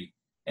flexibility,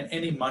 and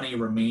any money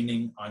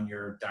remaining on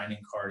your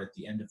dining card at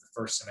the end of the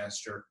first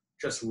semester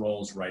just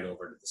rolls right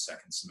over to the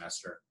second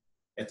semester.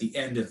 At the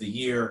end of the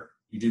year,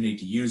 you do need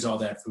to use all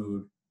that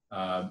food,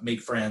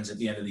 make friends at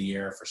the end of the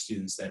year for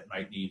students that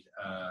might need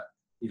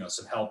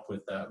some help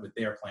with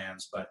their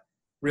plans, but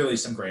really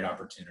some great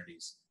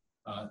opportunities.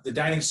 The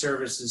dining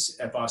services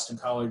at Boston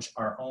College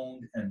are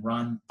owned and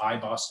run by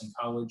Boston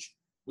College.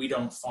 We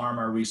don't farm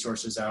our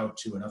resources out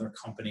to another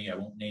company. I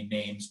won't name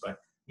names, but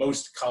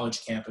most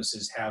college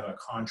campuses have a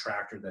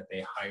contractor that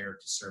they hire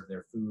to serve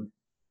their food.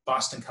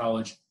 Boston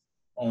College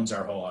owns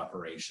our whole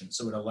operation,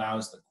 so it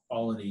allows the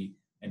quality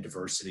and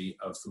diversity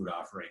of food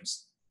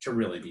offerings to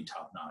really be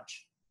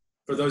top-notch.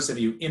 For those of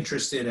you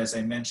interested, as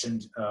I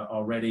mentioned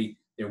already,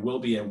 there will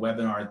be a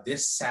webinar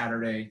this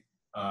Saturday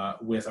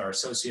with our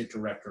Associate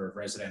Director of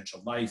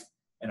Residential Life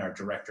and our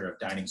Director of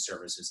Dining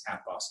Services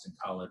at Boston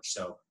College.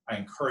 So I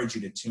encourage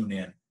you to tune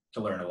in to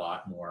learn a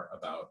lot more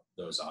about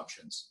those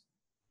options.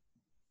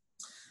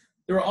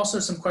 There were also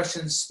some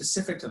questions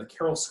specific to the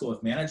Carroll School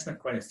of Management,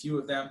 quite a few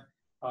of them,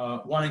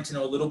 wanting to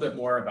know a little bit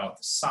more about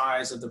the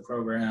size of the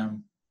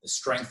program, the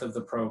strength of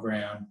the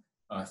program,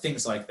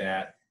 things like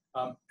that.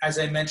 As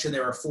I mentioned,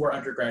 there are 4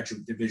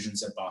 undergraduate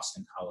divisions at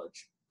Boston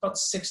College. About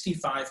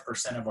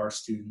 65% of our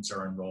students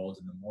are enrolled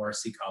in the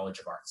Morrissey College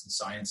of Arts and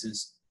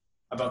Sciences.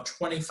 About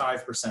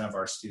 25% of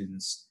our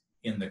students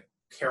in the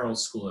Carroll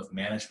School of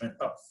Management,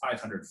 about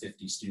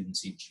 550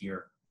 students each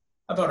year.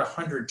 About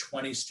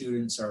 120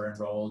 students are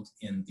enrolled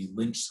in the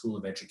Lynch School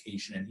of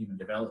Education and Human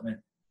Development,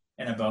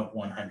 and about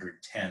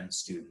 110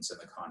 students in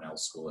the Connell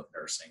School of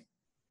Nursing.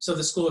 So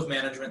the School of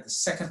Management, the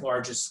second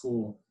largest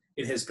school,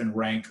 it has been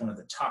ranked one of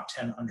the top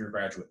 10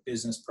 undergraduate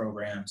business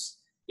programs.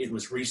 It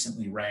was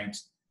recently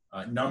ranked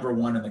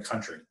 #1 in the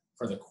country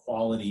for the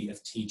quality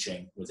of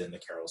teaching within the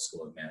Carroll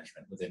School of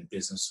Management, within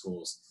business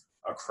schools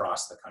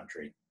across the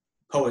country.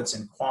 Poets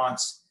and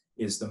Quants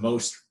is the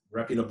most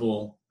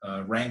reputable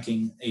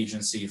ranking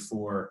agency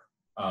for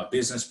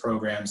business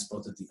programs,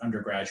 both at the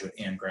undergraduate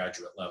and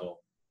graduate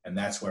level. And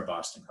that's where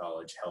Boston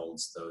College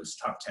holds those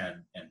top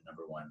 10 and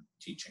 #1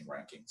 teaching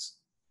rankings.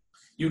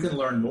 You can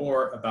learn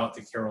more about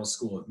the Carroll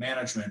School of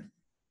Management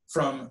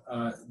from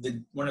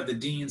one of the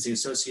deans, the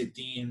Associate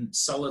Dean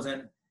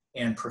Sullivan,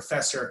 and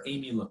Professor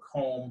Amy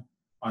Lacombe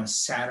on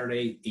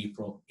Saturday,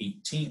 April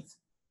 18th.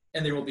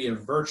 And there will be a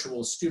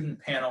virtual student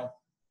panel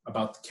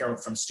about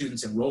from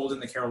students enrolled in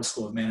the Carroll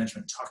School of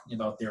Management talking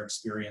about their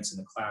experience in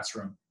the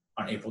classroom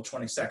on April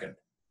 22nd.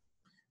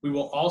 We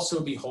will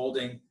also be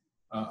holding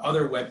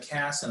other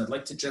webcasts, and I'd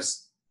like to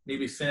just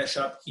maybe finish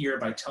up here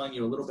by telling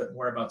you a little bit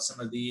more about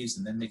some of these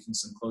and then making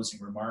some closing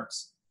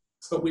remarks.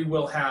 But we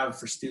will have,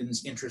 for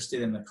students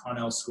interested in the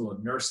Connell School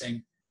of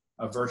Nursing,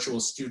 a virtual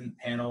student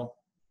panel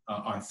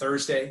on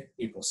Thursday,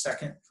 April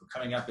 2nd, for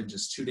coming up in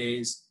just 2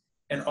 days,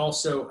 and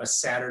also a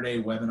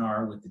Saturday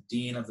webinar with the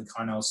Dean of the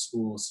Connell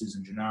School,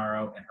 Susan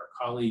Gennaro, and her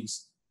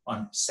colleagues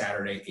on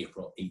Saturday,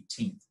 April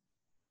 18th.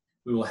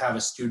 We will have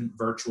a student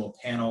virtual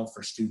panel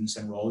for students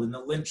enrolled in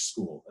the Lynch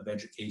School of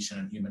Education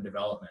and Human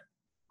Development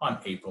on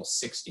April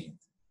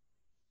 16th,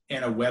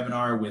 and a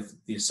webinar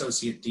with the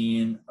Associate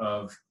Dean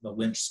of the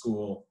Lynch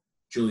School,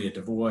 Julia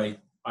DeVoy,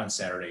 on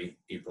Saturday,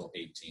 April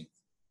 18th.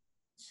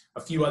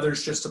 A few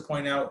others just to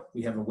point out,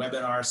 we have a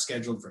webinar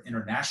scheduled for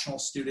international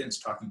students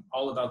talking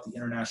all about the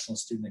international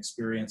student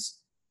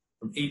experience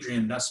from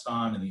Adrian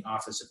Nussbaum in the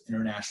Office of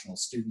International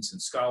Students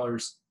and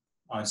Scholars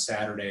on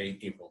Saturday,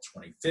 April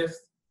 25th.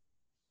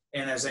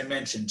 And as I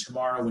mentioned,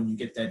 tomorrow when you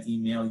get that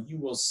email, you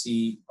will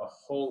see a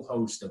whole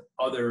host of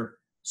other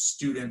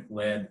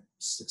student-led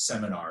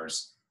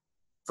seminars,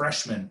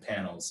 freshman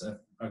panels,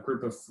 a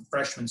group of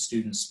freshman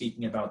students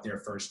speaking about their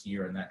first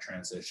year in that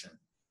transition,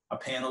 a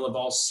panel of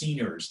all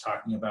seniors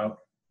talking about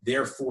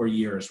their 4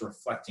 years,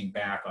 reflecting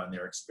back on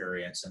their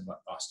experience and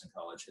what Boston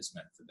College has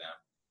meant for them,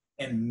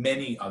 and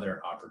many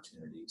other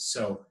opportunities.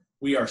 So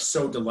we are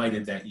so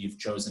delighted that you've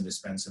chosen to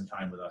spend some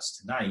time with us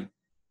tonight,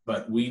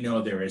 but we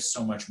know there is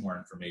so much more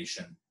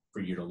information for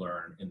you to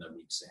learn in the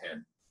weeks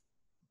ahead.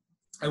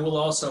 I will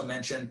also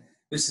mention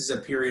this is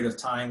a period of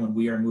time when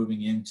we are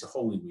moving into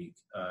Holy Week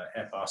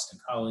at Boston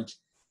College.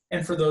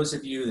 And for those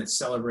of you that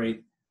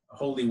celebrate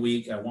Holy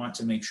Week, I want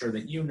to make sure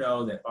that you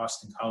know that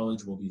Boston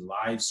College will be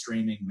live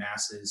streaming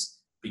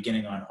masses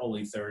beginning on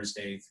Holy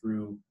Thursday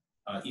through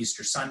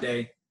Easter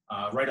Sunday,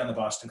 right on the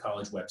Boston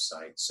College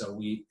website. So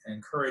we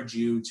encourage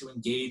you to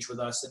engage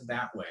with us in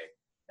that way,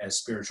 as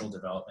spiritual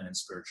development and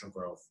spiritual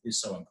growth is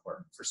so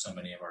important for so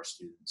many of our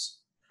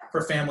students.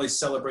 For families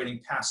celebrating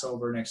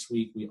Passover next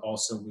week, we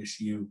also wish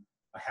you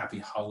a happy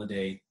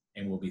holiday,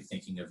 and we'll be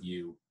thinking of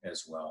you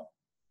as well.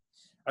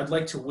 I'd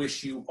like to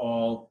wish you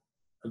all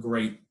a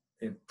great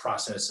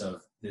process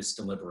of this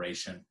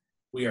deliberation.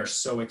 We are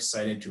so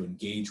excited to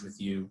engage with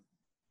you.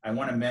 I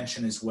want to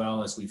mention as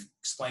well, as we've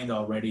explained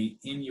already,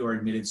 in your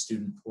admitted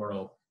student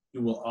portal,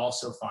 you will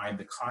also find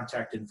the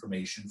contact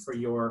information for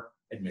your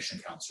admission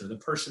counselor, the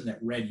person that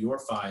read your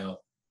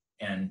file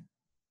and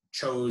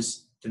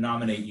chose to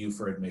nominate you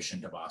for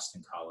admission to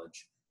Boston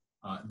College.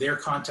 Their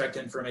contact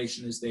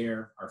information is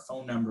there, our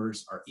phone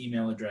numbers, our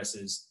email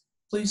addresses.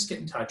 Please get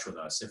in touch with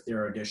us if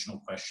there are additional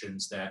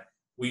questions that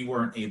we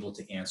weren't able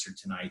to answer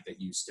tonight that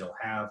you still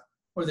have,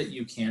 or that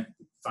you can't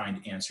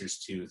find answers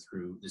to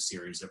through the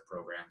series of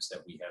programs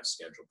that we have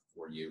scheduled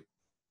for you.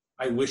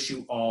 I wish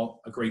you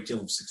all a great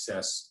deal of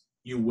success.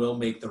 You will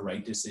make the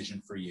right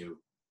decision for you.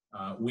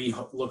 We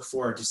look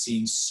forward to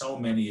seeing so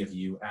many of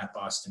you at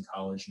Boston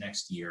College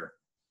next year.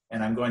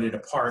 And I'm going to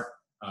depart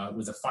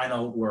with the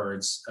final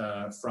words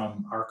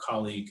from our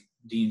colleague,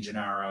 Dean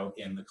Gennaro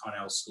in the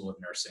Connell School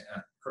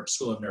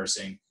of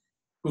Nursing,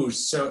 who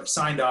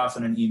signed off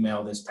in an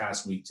email this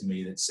past week to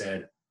me that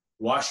said,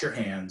 "Wash your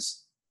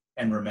hands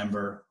and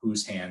remember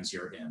whose hands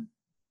you're in."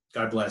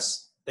 God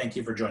bless. Thank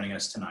you for joining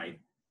us tonight,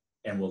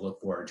 and we'll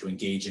look forward to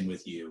engaging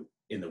with you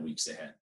in the weeks ahead.